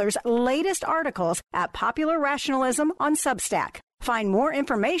Weiler's latest articles at Popular Rationalism on Substack. Find more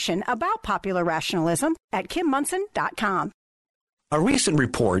information about popular rationalism at KimMunson.com. A recent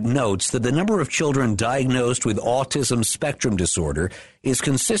report notes that the number of children diagnosed with autism spectrum disorder is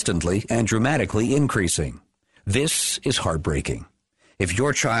consistently and dramatically increasing. This is heartbreaking. If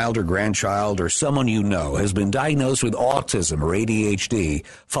your child or grandchild or someone you know has been diagnosed with autism or ADHD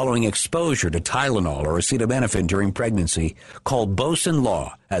following exposure to Tylenol or acetaminophen during pregnancy, call Boson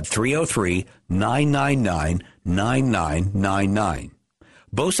Law at 303-999-9999.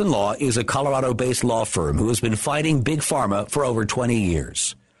 Boson Law is a Colorado-based law firm who has been fighting Big Pharma for over 20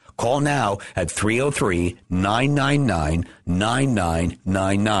 years. Call now at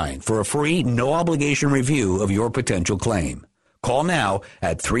 303-999-9999 for a free, no-obligation review of your potential claim. Call now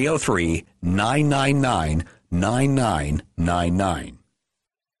at 303-999-9999.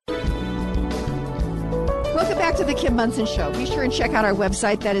 Welcome back to the Kim Munson Show. Be sure and check out our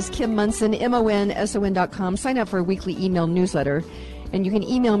website. That is Kim Munson, MONSON.com. Sign up for a weekly email newsletter. And you can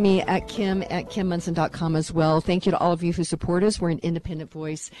email me at kim@kimmunson.com as well. Thank you to all of you who support us. We're an independent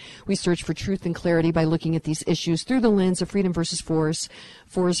voice. We search for truth and clarity by looking at these issues through the lens of freedom versus force,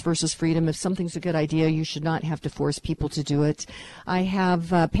 force versus freedom. If something's a good idea, you should not have to force people to do it. I have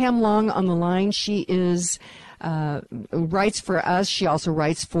Pam Long on the line. She is writes for us. She also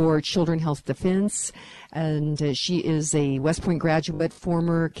writes for Children Health Defense. And she is a West Point graduate,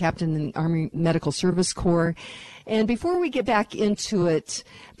 former captain in the Army Medical Service Corps. And before we get back into it,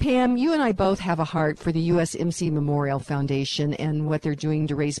 Pam, you and I both have a heart for the USMC Memorial Foundation and what they're doing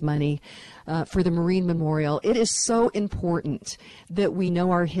to raise money for the Marine Memorial. It is so important that we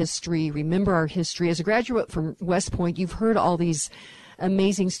know our history, remember our history. As a graduate from West Point, you've heard all these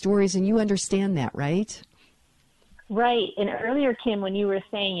amazing stories, and you understand that, right? Right. And earlier, Kim, when you were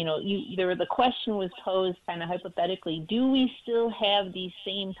saying, the question was posed kind of hypothetically, do we still have these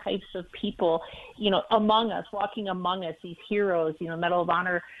same types of people, among us, walking among us, these heroes, Medal of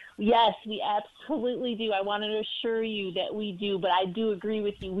Honor? Yes, we absolutely do. I want to assure you that we do, but I do agree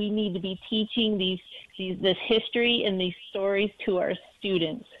with you. We need to be teaching this history and these stories to our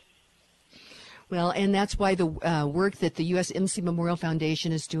students. Well, and that's why the work that the USMC Memorial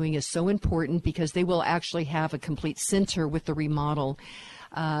Foundation is doing is so important, because they will actually have a complete center with the remodel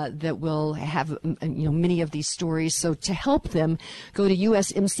that will have many of these stories. So to help them, go to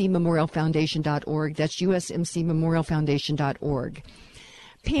usmcmemorialfoundation.org. That's usmcmemorialfoundation.org.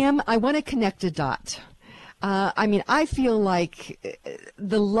 Pam, I want to connect a dot. I feel like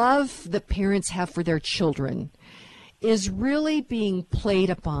the love that parents have for their children is really being played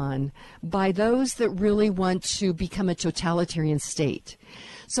upon by those that really want to become a totalitarian state.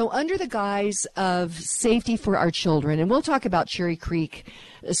 So under the guise of safety for our children, and we'll talk about Cherry Creek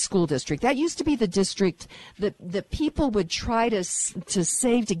School District. That used to be the district that people would try to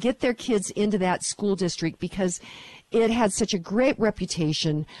save to get their kids into that school district because it had such a great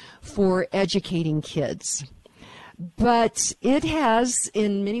reputation for educating kids. But it has,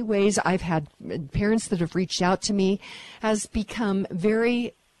 in many ways, I've had parents that have reached out to me, has become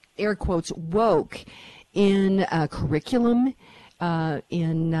very, air quotes, woke in curriculum,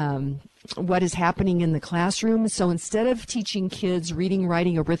 in what is happening in the classroom. So instead of teaching kids reading,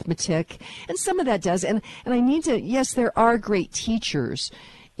 writing, arithmetic, and some of that does, and I need to, yes, there are great teachers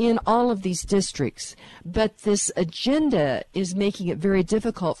in all of these districts, but this agenda is making it very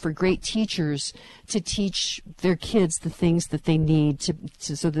difficult for great teachers to teach their kids the things that they need to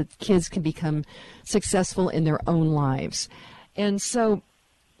so that kids can become successful in their own lives. And so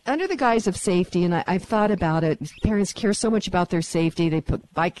under the guise of safety, and I've thought about it, parents care so much about their safety. They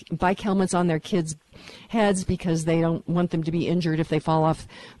put bike helmets on their kids' heads because they don't want them to be injured if they fall off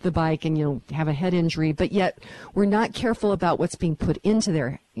the bike and have a head injury. But yet we're not careful about what's being put into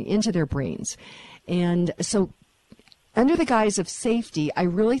their brains. And so under the guise of safety, I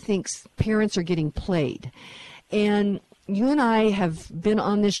really think parents are getting played. And you and I have been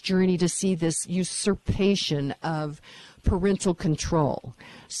on this journey to see this usurpation of parental control.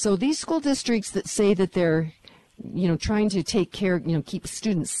 So these school districts that say that they're, trying to take care, keep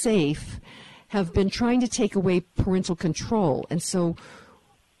students safe, have been trying to take away parental control. And so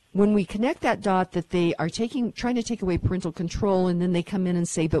when we connect that dot that they are trying to take away parental control, and then they come in and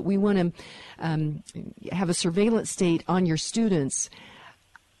say, but we want to have a surveillance state on your students,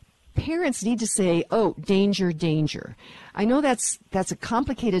 parents need to say, oh, danger, danger. I know that's a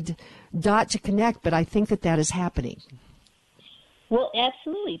complicated dot to connect, but I think that is happening. Well,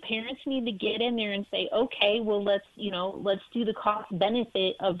 absolutely. Parents need to get in there and say, okay, well, let's do the cost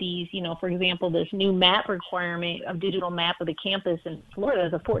benefit of these, for example, this new map requirement of digital map of the campus in Florida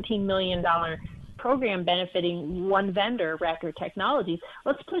is a $14 million program benefiting one vendor, Raptor Technologies.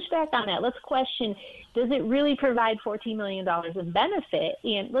 Let's push back on that. Let's question, does it really provide $14 million of benefit?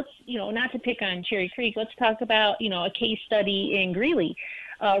 And let's, not to pick on Cherry Creek, let's talk about, a case study in Greeley.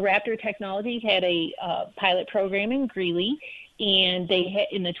 Raptor Technologies had a pilot program in Greeley, and they had,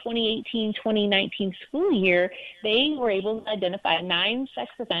 in the 2018-2019 school year, they were able to identify 9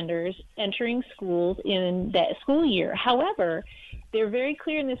 sex offenders entering schools in that school year. However, they're very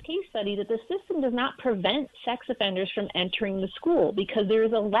clear in this case study that the system does not prevent sex offenders from entering the school because there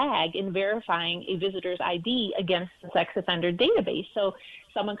is a lag in verifying a visitor's ID against the sex offender database. So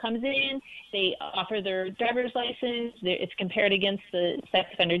someone comes in, they offer their driver's license, it's compared against the sex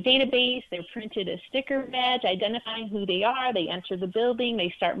offender database, they're printed a sticker badge identifying who they are, they enter the building,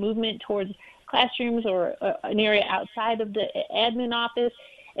 they start movement towards classrooms or an area outside of the admin office,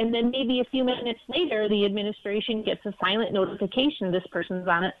 and then maybe a few minutes later, the administration gets a silent notification this person's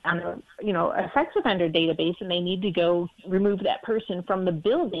on a sex offender database, and they need to go remove that person from the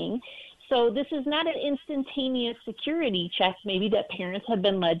building. So this is not an instantaneous security check, maybe that parents have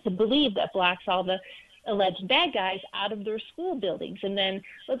been led to believe, that blocks all the alleged bad guys out of their school buildings. And then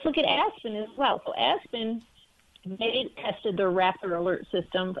let's look at Aspen as well. So Aspen, they tested their Raptor alert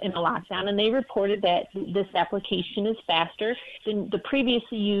system in a lockdown, and they reported that this application is faster than the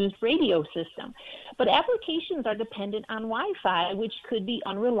previously used radio system. But applications are dependent on Wi-Fi, which could be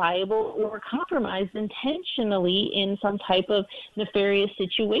unreliable or compromised intentionally in some type of nefarious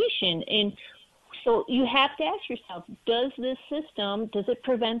situation. And so you have to ask yourself, does this system, does it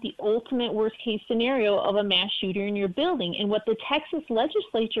prevent the ultimate worst-case scenario of a mass shooter in your building? And what the Texas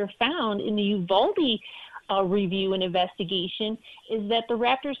legislature found in the Uvalde review and investigation is that the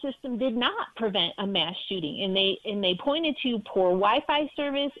Raptor system did not prevent a mass shooting, and they pointed to poor Wi-Fi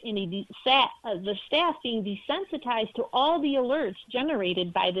service and the staff being desensitized to all the alerts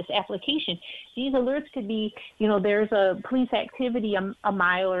generated by this application. These alerts could be, there's a police activity a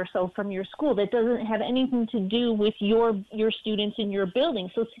mile or so from your school that doesn't have anything to do with your students in your building.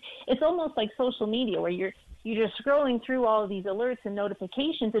 So it's almost like social media where you're just scrolling through all of these alerts and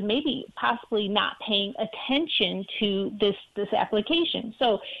notifications and maybe possibly not paying attention to this application.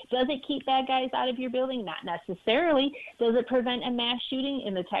 So does it keep bad guys out of your building? Not necessarily. Does it prevent a mass shooting?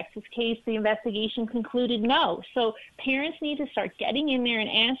 In the Texas case, the investigation concluded no. So parents need to start getting in there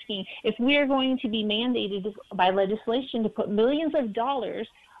and asking, if we are going to be mandated by legislation to put millions of dollars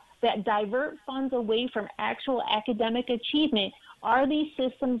that divert funds away from actual academic achievement, are these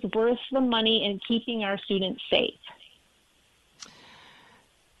systems worth the money in keeping our students safe?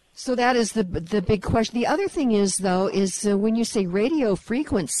 So that is the big question. The other thing is, though, is when you say radio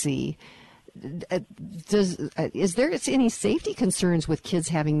frequency, is there any safety concerns with kids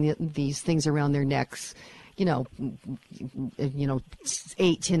having these things around their necks,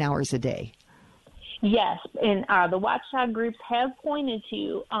 8-10 hours a day? Yes, and the watchdog groups have pointed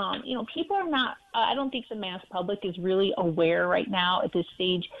to, people are not, I don't think the mass public is really aware right now at this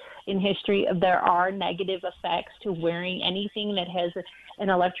stage in history of there are negative effects to wearing anything that has an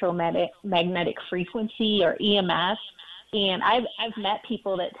electromagnetic frequency or EMS. And I've met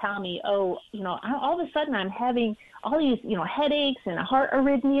people that tell me, all of a sudden I'm having all these, headaches and heart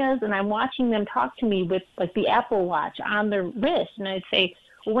arrhythmias, and I'm watching them talk to me with like the Apple Watch on their wrist. And I'd say,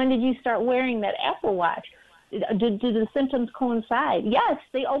 well, when did you start wearing that Apple Watch? Do the symptoms coincide? Yes,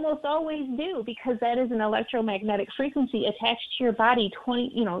 they almost always do, because that is an electromagnetic frequency attached to your body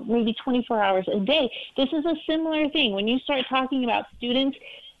maybe 24 hours a day. This is a similar thing. When you start talking about students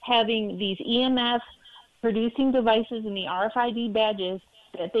having these EMF producing devices and the RFID badges,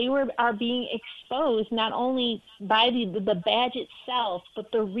 that they are being exposed not only by the badge itself,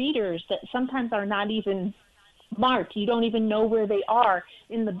 but the readers that sometimes are not even marked. You don't even know where they are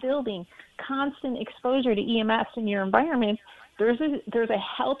in the building. Constant exposure to EMS in your environment, there's a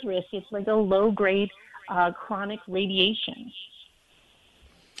health risk. It's like a low-grade chronic radiation.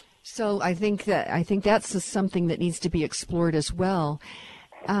 So I think that's something that needs to be explored as well.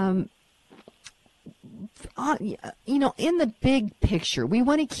 in the big picture, we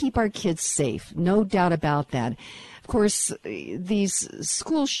want to keep our kids safe, no doubt about that. Of course, these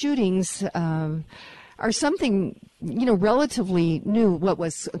school shootings are something, relatively new.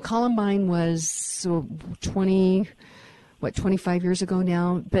 Columbine was 25 years ago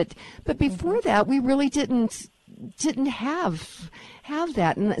now, but before that, we really didn't have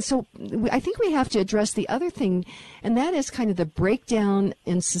that. And so I think we have to address the other thing, and that is kind of the breakdown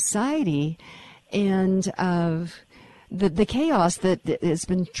in society and the chaos that has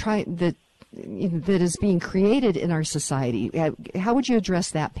been that is being created in our society. How would you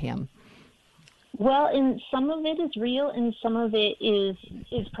address that, Pam? Well, and some of it is real and some of it is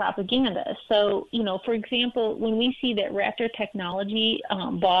propaganda. So, for example, when we see that Raptor Technology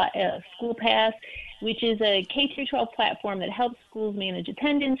bought a School Pass, which is a K-12 platform that helps schools manage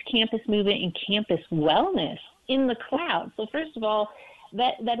attendance, campus movement, and campus wellness in the cloud. So first of all,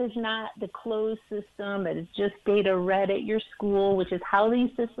 that is not the closed system. That is just data read at your school, which is how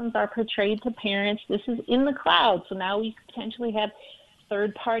these systems are portrayed to parents. This is in the cloud. So now we potentially have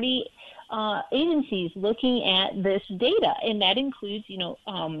third-party agencies looking at this data, and that includes,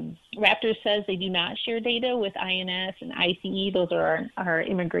 Raptor says they do not share data with INS and ICE. Those are our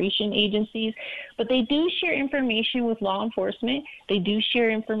immigration agencies, but they do share information with law enforcement. They do share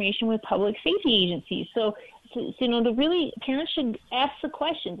information with public safety agencies. So to really, parents should ask the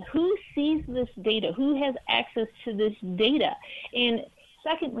question, who sees this data? Who has access to this data? And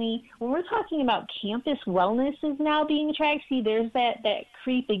secondly, when we're talking about campus wellness is now being tracked, see, there's that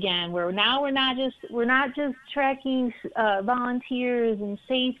creep again, where now we're not just tracking volunteers and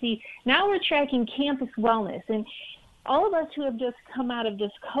safety. Now we're tracking campus wellness, and all of us who have just come out of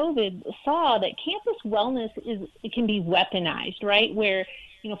this COVID saw that campus wellness it can be weaponized, right? Where,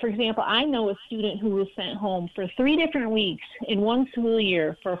 for example, I know a student who was sent home for 3 different weeks in one school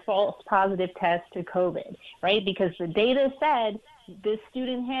year for a false positive test to COVID, right? Because the data said this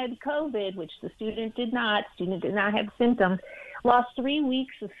student had COVID, which the student did not. Student did not have symptoms. Lost 3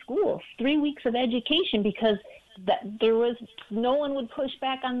 weeks of school, 3 weeks of education because there was no one would push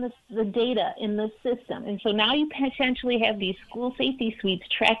back on the data in the system. And so now you potentially have these school safety suites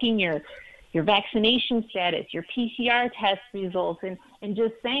tracking your vaccination status, your PCR test results, and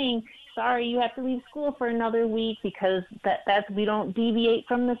just saying, sorry, you have to leave school for another week because we don't deviate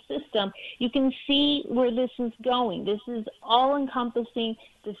from the system. You can see where this is going. This is all encompassing.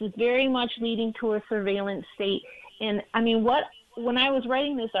 This is very much leading to a surveillance state. And I mean, when I was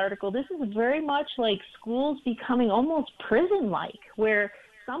writing this article, this is very much like schools becoming almost prison-like, where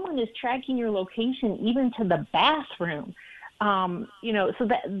someone is tracking your location even to the bathroom. So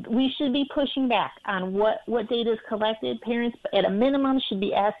that we should be pushing back on what data is collected. Parents, at a minimum, should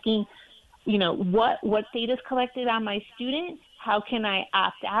be asking, what data is collected on my student? How can I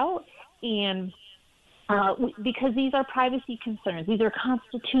opt out? And because these are privacy concerns, these are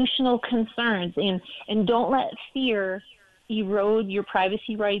constitutional concerns, and don't let fear erode your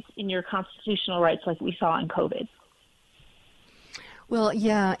privacy rights and your constitutional rights like we saw in COVID. Well,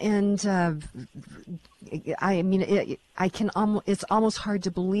 yeah, and it's almost hard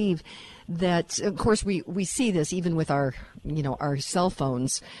to believe that. Of course, we see this even with our cell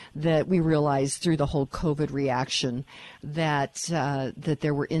phones, that we realize through the whole COVID reaction that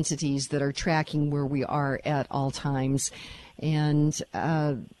there were entities that are tracking where we are at all times, and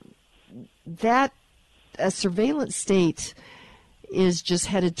that a surveillance state is just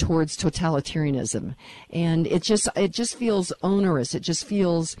headed towards totalitarianism, and it just feels onerous. It just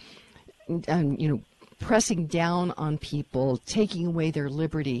feels, pressing down on people, taking away their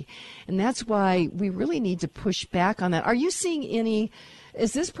liberty, and that's why we really need to push back on that. Are you seeing any?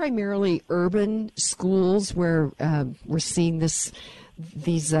 Is this primarily urban schools where we're seeing these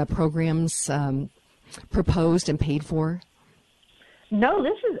programs proposed and paid for? No,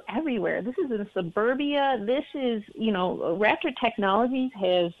 this is everywhere. This is in suburbia. This is, Raptor Technologies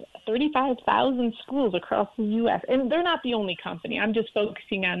has 35,000 schools across the U.S., and they're not the only company. I'm just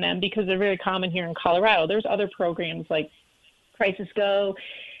focusing on them because they're very common here in Colorado. There's other programs like Crisis Go,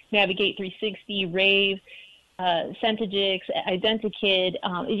 Navigate 360, Rave, Centigix, Identikid.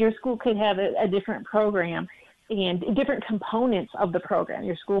 Your school could have a different program and different components of the program.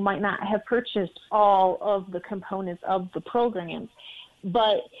 Your school might not have purchased all of the components of the programs.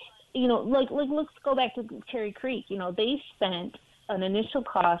 But, let's go back to Cherry Creek. They spent an initial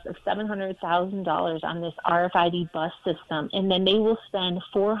cost of $700,000 on this RFID bus system, and then they will spend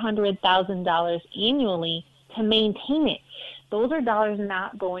 $400,000 annually to maintain it. Those are dollars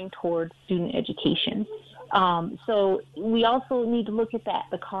not going towards student education. So we also need to look at that,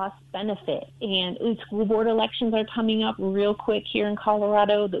 the cost benefit. And school board elections are coming up real quick here in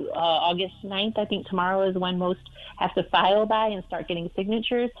Colorado. August 9th, I think tomorrow is when most have to file by and start getting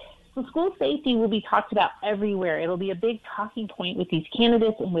signatures. So school safety will be talked about everywhere. It'll be a big talking point with these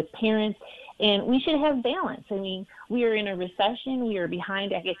candidates and with parents. And we should have balance. I mean, we are in a recession. We are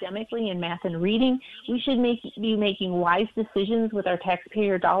behind academically in math and reading. We should be making wise decisions with our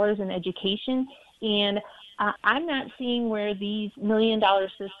taxpayer dollars in education. And I'm not seeing where these $1 million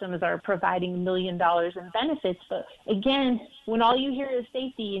systems are providing $1 million in benefits. But again, when all you hear is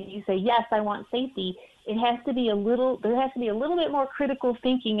safety and you say, yes, I want safety, there has to be a little bit more critical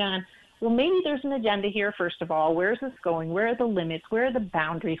thinking on, well, maybe there's an agenda here, first of all. Where is this going? Where are the limits? Where are the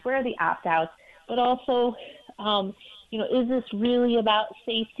boundaries? Where are the opt-outs? But also, is this really about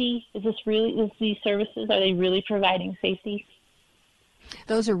safety? Is these services, are they really providing safety?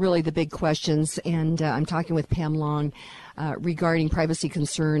 Those are really the big questions, and I'm talking with Pam Long regarding privacy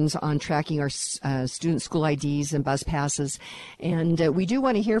concerns on tracking our student school IDs and bus passes. And we do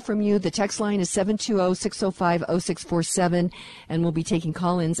want to hear from you. The text line is 720-605-0647, and we'll be taking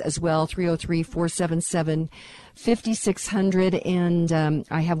call-ins as well, 303-477-5600. And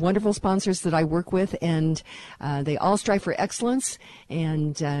I have wonderful sponsors that I work with, and they all strive for excellence,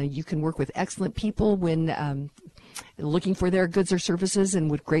 and you can work with excellent people when looking for their goods or services,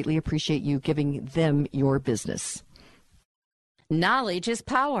 and would greatly appreciate you giving them your business. Knowledge is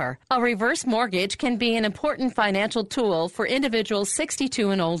power. A reverse mortgage can be an important financial tool for individuals 62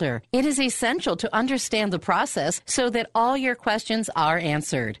 and older. It is essential to understand the process so that all your questions are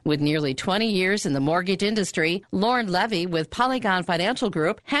answered. With nearly 20 years in the mortgage industry, Lauren Levy with Polygon Financial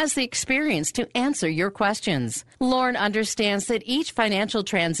Group has the experience to answer your questions. Lauren understands that each financial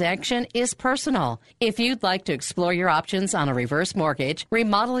transaction is personal. If you'd like to explore your options on a reverse mortgage,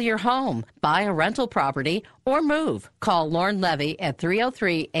 remodel your home, buy a rental property, or move, call Lauren Levy at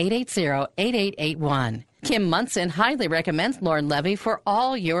 303-880-8881. Kim Munson highly recommends Lauren Levy for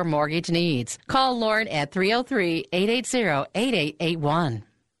all your mortgage needs. Call Lauren at 303-880-8881.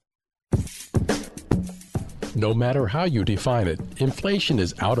 No matter how you define it, inflation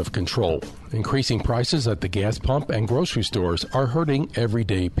is out of control. Increasing prices at the gas pump and grocery stores are hurting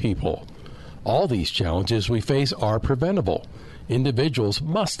everyday people. All these challenges we face are preventable. Individuals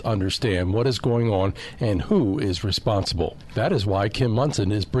must understand what is going on and who is responsible. That is why Kim Munson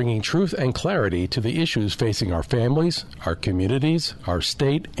is bringing truth and clarity to the issues facing our families, our communities, our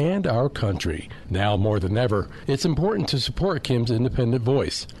state, and our country. Now more than ever, it's important to support Kim's independent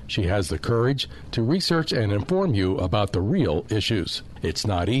voice. She has the courage to research and inform you about the real issues. It's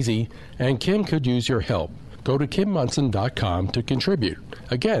not easy, and Kim could use your help. Go to KimMunson.com to contribute.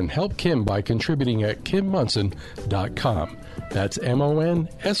 Again, help Kim by contributing at KimMunson.com. That's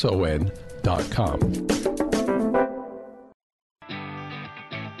MONSON.com.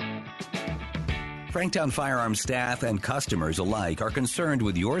 Franktown Firearms staff and customers alike are concerned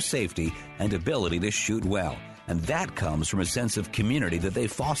with your safety and ability to shoot well. And that comes from a sense of community that they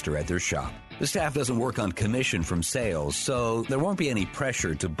foster at their shop. The staff doesn't work on commission from sales, so there won't be any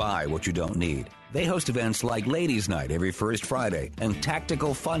pressure to buy what you don't need. They host events like Ladies' Night every first Friday and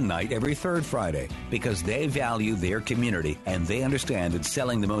Tactical Fun Night every third Friday because they value their community and they understand that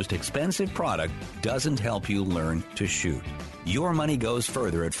selling the most expensive product doesn't help you learn to shoot. Your money goes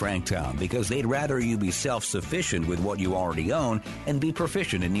further at Franktown because they'd rather you be self-sufficient with what you already own and be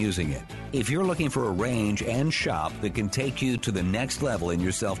proficient in using it. If you're looking for a range and shop that can take you to the next level in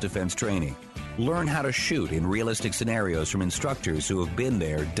your self-defense training, learn how to shoot in realistic scenarios from instructors who have been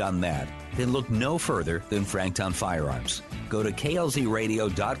there, done that, then look no further than Franktown Firearms. Go to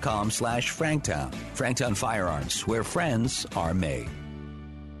klzradio.com/Franktown. Franktown Firearms, where friends are made.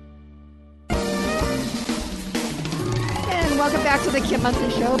 Welcome back to the Kim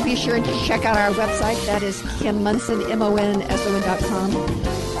Munson Show. Be sure to check out our website. That is KimMunson.com.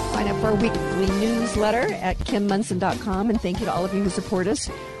 Sign up for our weekly newsletter at KimMunson.com. And thank you to all of you who support us.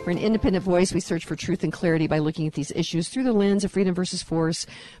 We're an independent voice. We search for truth and clarity by looking at these issues through the lens of freedom versus force,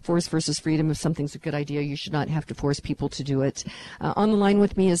 force versus freedom. If something's a good idea, you should not have to force people to do it. On the line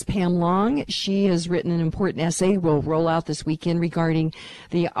with me is Pam Long. She has written an important essay we'll roll out this weekend regarding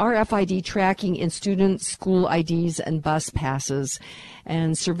the RFID tracking in student school IDs and bus passes.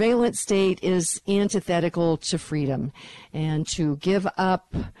 And surveillance state is antithetical to freedom. And to give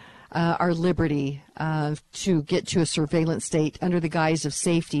up our liberty to get to a surveillance state under the guise of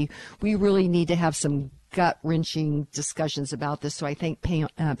safety, we really need to have some gut-wrenching discussions about this, so I thank Pam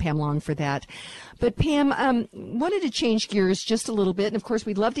Long for that. But Pam, wanted to change gears just a little bit, and of course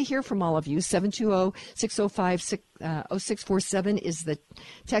we'd love to hear from all of you. 720-605-0647 is the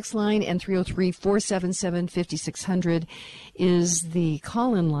text line, and 303-477-5600 is the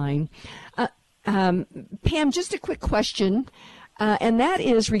call-in line. Pam, just a quick question. And that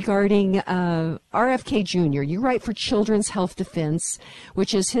is regarding RFK Jr. You write for Children's Health Defense,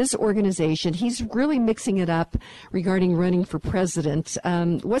 which is his organization. He's really mixing it up regarding running for president.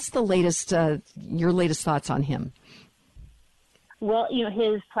 What's the latest, your latest thoughts on him? Well,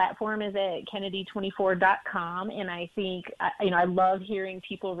 his platform is at Kennedy24.com, and I think, I love hearing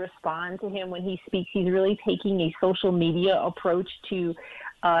people respond to him when he speaks. He's really taking a social media approach to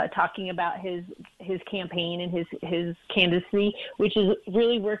talking about his campaign and his candidacy, which is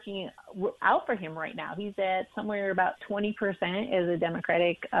really working out for him right now. He's at somewhere about 20% as a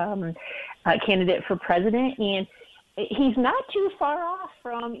Democratic candidate for president, and he's not too far off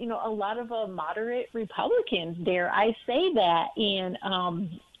from, a lot of moderate Republicans, dare I say that. And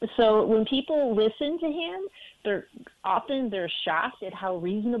so when people listen to him, they're shocked at how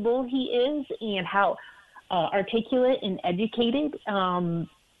reasonable he is and how articulate and educated.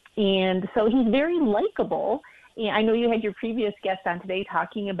 And so he's very likable. And I know you had your previous guest on today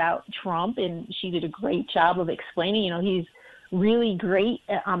talking about Trump, and she did a great job of explaining, he's really great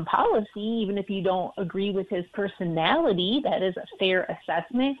on policy, even if you don't agree with his personality. That is a fair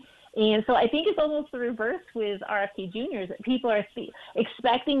assessment. And so I think it's almost the reverse with RFK Jr. That people are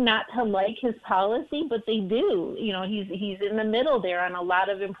expecting not to like his policy, but they do. He's in the middle there on a lot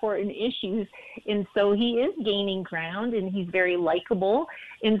of important issues, and so he is gaining ground, and he's very likable.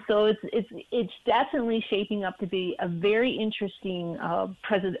 And so it's definitely shaping up to be a very interesting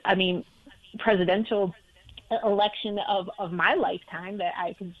presidential election of my lifetime, that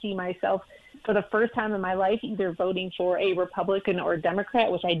I can see myself for the first time in my life either voting for a Republican or a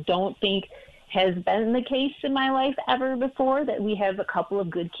Democrat, which I don't think has been the case in my life ever before, that we have a couple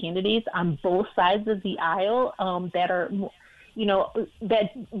of good candidates on both sides of the aisle that are,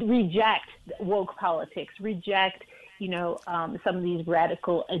 that reject woke politics, reject some of these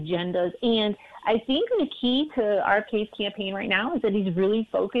radical agendas. And I think the key to RFK's campaign right now is that he's really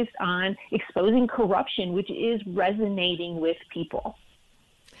focused on exposing corruption, which is resonating with people.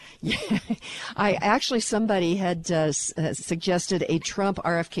 Yeah, somebody had suggested a Trump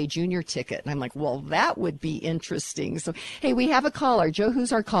RFK Jr. ticket, and I'm like, well, that would be interesting. So, hey, we have a caller. Joe,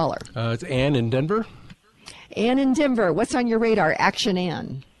 who's our caller? It's Ann in Denver. Ann in Denver. What's on your radar? Action,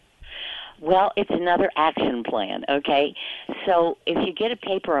 Ann. Well, it's another action plan, okay? So if you get a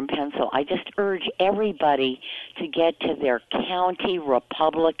paper and pencil, I just urge everybody to get to their county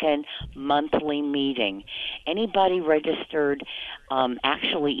Republican monthly meeting. Anybody registered,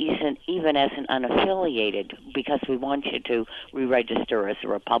 actually even as an unaffiliated, because we want you to re-register as a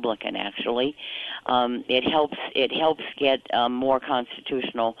Republican, actually. It helps get more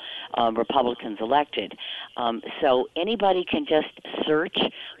constitutional Republicans elected. So anybody can just search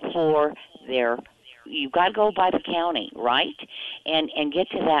for you've got to go by the county, right? And get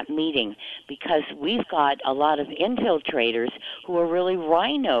to that meeting, because we've got a lot of infiltrators who are really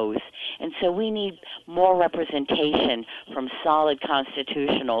rhinos, and so we need more representation from solid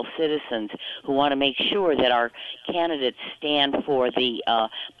constitutional citizens who want to make sure that our candidates stand for the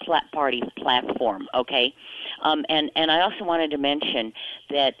party platform, okay? And I also wanted to mention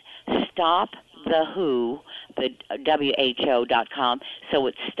that Stop the WHO, the WHO.com. So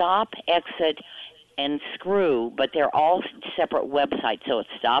it's Stop, Exit, and Screw, but they're all separate websites. So it's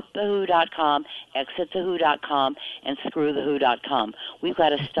StopTheWho.com, ExitTheWho.com, and ScrewTheWho.com. We've got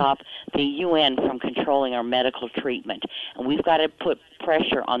to stop the UN from controlling our medical treatment, and we've got to put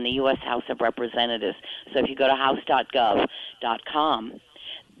pressure on the U.S. House of Representatives. So if you go to house.gov.com,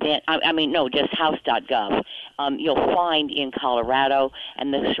 just house.gov. You'll find in Colorado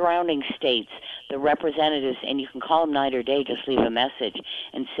and the surrounding states the representatives, and you can call them night or day, just leave a message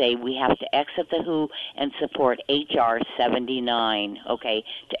and say we have to exit the WHO and support H.R. 79, okay,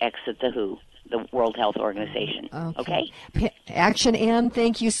 to exit the WHO, the World Health Organization. Okay? Action, Ann,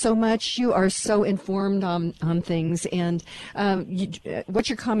 thank you so much. You are so informed on things. And what's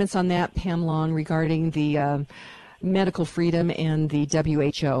your comments on that, Pam Long, regarding the medical freedom and the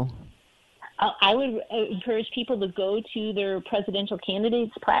WHO? I would encourage people to go to their presidential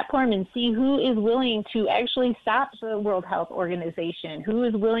candidates platform and see who is willing to actually stop the World Health Organization, who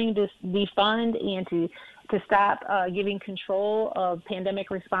is willing to defund and to stop giving control of pandemic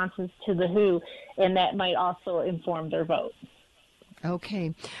responses to the WHO, and that might also inform their vote.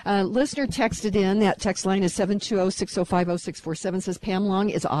 Okay. Listener texted in. That text line is 720-605-0647. Says, Pam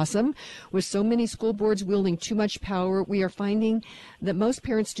Long is awesome. With so many school boards wielding too much power, we are finding that most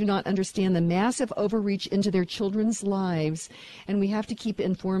parents do not understand the massive overreach into their children's lives, and we have to keep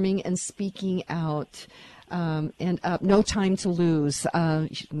informing and speaking out. No time to lose.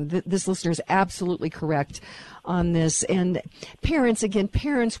 This listener is absolutely correct on this. And parents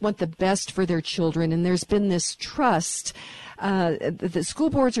want the best for their children, and there's been this trust. The school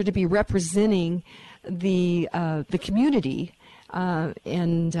boards are to be representing the community,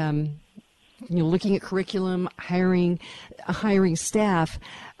 looking at curriculum, hiring staff.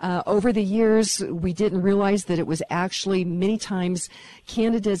 Over the years, we didn't realize that it was actually many times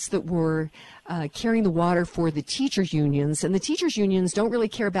candidates that were carrying the water for the teachers' unions. And the teachers' unions don't really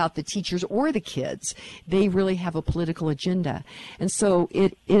care about the teachers or the kids. They really have a political agenda. And so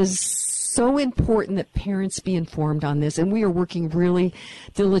it is so important that parents be informed on this. And we are working really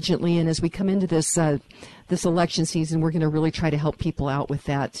diligently. And as we come into this election season, we're going to really try to help people out with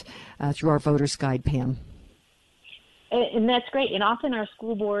that through our voters guide, Pam. And that's great. And often our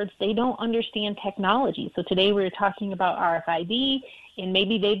school boards, they don't understand technology. So today we were talking about RFID, and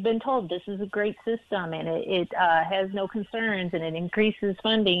maybe they've been told this is a great system and it has no concerns and it increases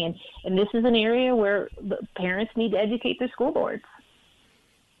funding. And this is an area where the parents need to educate their school boards.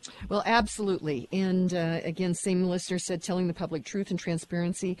 Well, absolutely. And again, same listener said, telling the public truth and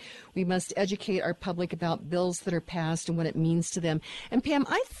transparency. We must educate our public about bills that are passed and what it means to them. And Pam,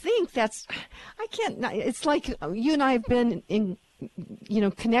 I think it's like you and I have been in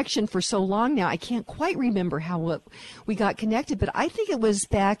connection for so long now. I can't quite remember how we got connected, but I think it was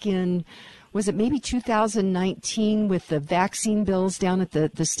back in, was it maybe 2019 with the vaccine bills down at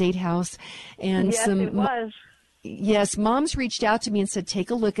the State House? And yes, it was. Yes, moms reached out to me and said, take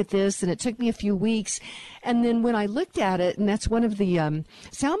a look at this, and it took me a few weeks. And then when I looked at it, and that's one of the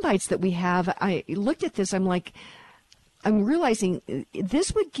sound bites that we have, I looked at this, I'm realizing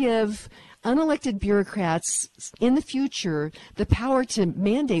this would give unelected bureaucrats in the future the power to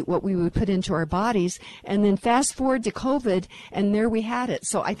mandate what we would put into our bodies, and then fast forward to COVID, and there we had it.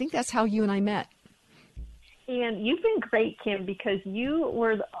 So I think that's how you and I met. And you've been great, Kim, because you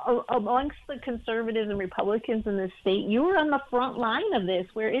were amongst the conservatives and Republicans in this state. You were on the front line of this,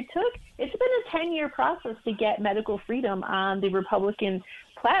 where it's been a 10-year process to get medical freedom on the Republican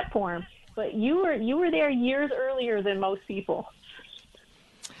platform. But you were there years earlier than most people.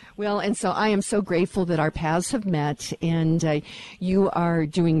 Well, and so I am so grateful that our paths have met, and you are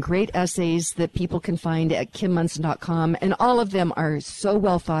doing great essays that people can find at kimmunson.com, and all of them are so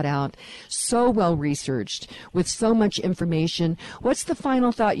well thought out, so well researched, with so much information. What's the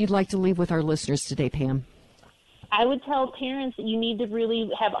final thought you'd like to leave with our listeners today, Pam? I would tell parents that you need to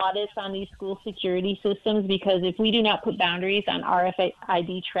really have audits on these school security systems, because if we do not put boundaries on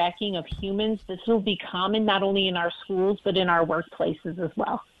RFID tracking of humans, this will be common not only in our schools but in our workplaces as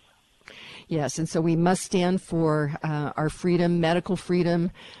well. Yes, and so we must stand for our freedom, medical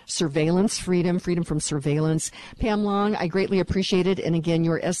freedom, surveillance freedom, freedom from surveillance. Pam Long, I greatly appreciate it. And again,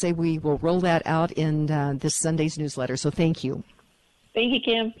 your essay, we will roll that out in this Sunday's newsletter. So thank you. Thank you,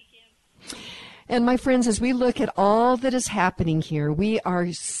 Kim. And my friends, as we look at all that is happening here, we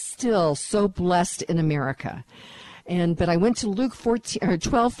are still so blessed in America. But I went to Luke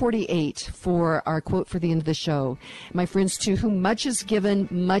 12:48 for our quote for the end of the show. My friends, to whom much is given,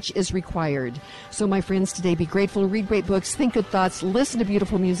 much is required. So, my friends, today be grateful, read great books, think good thoughts, listen to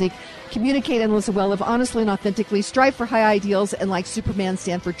beautiful music, communicate and listen well, live honestly and authentically, strive for high ideals, and like Superman,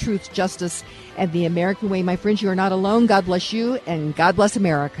 stand for truth, justice, and the American way. My friends, you are not alone. God bless you, and God bless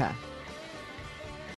America.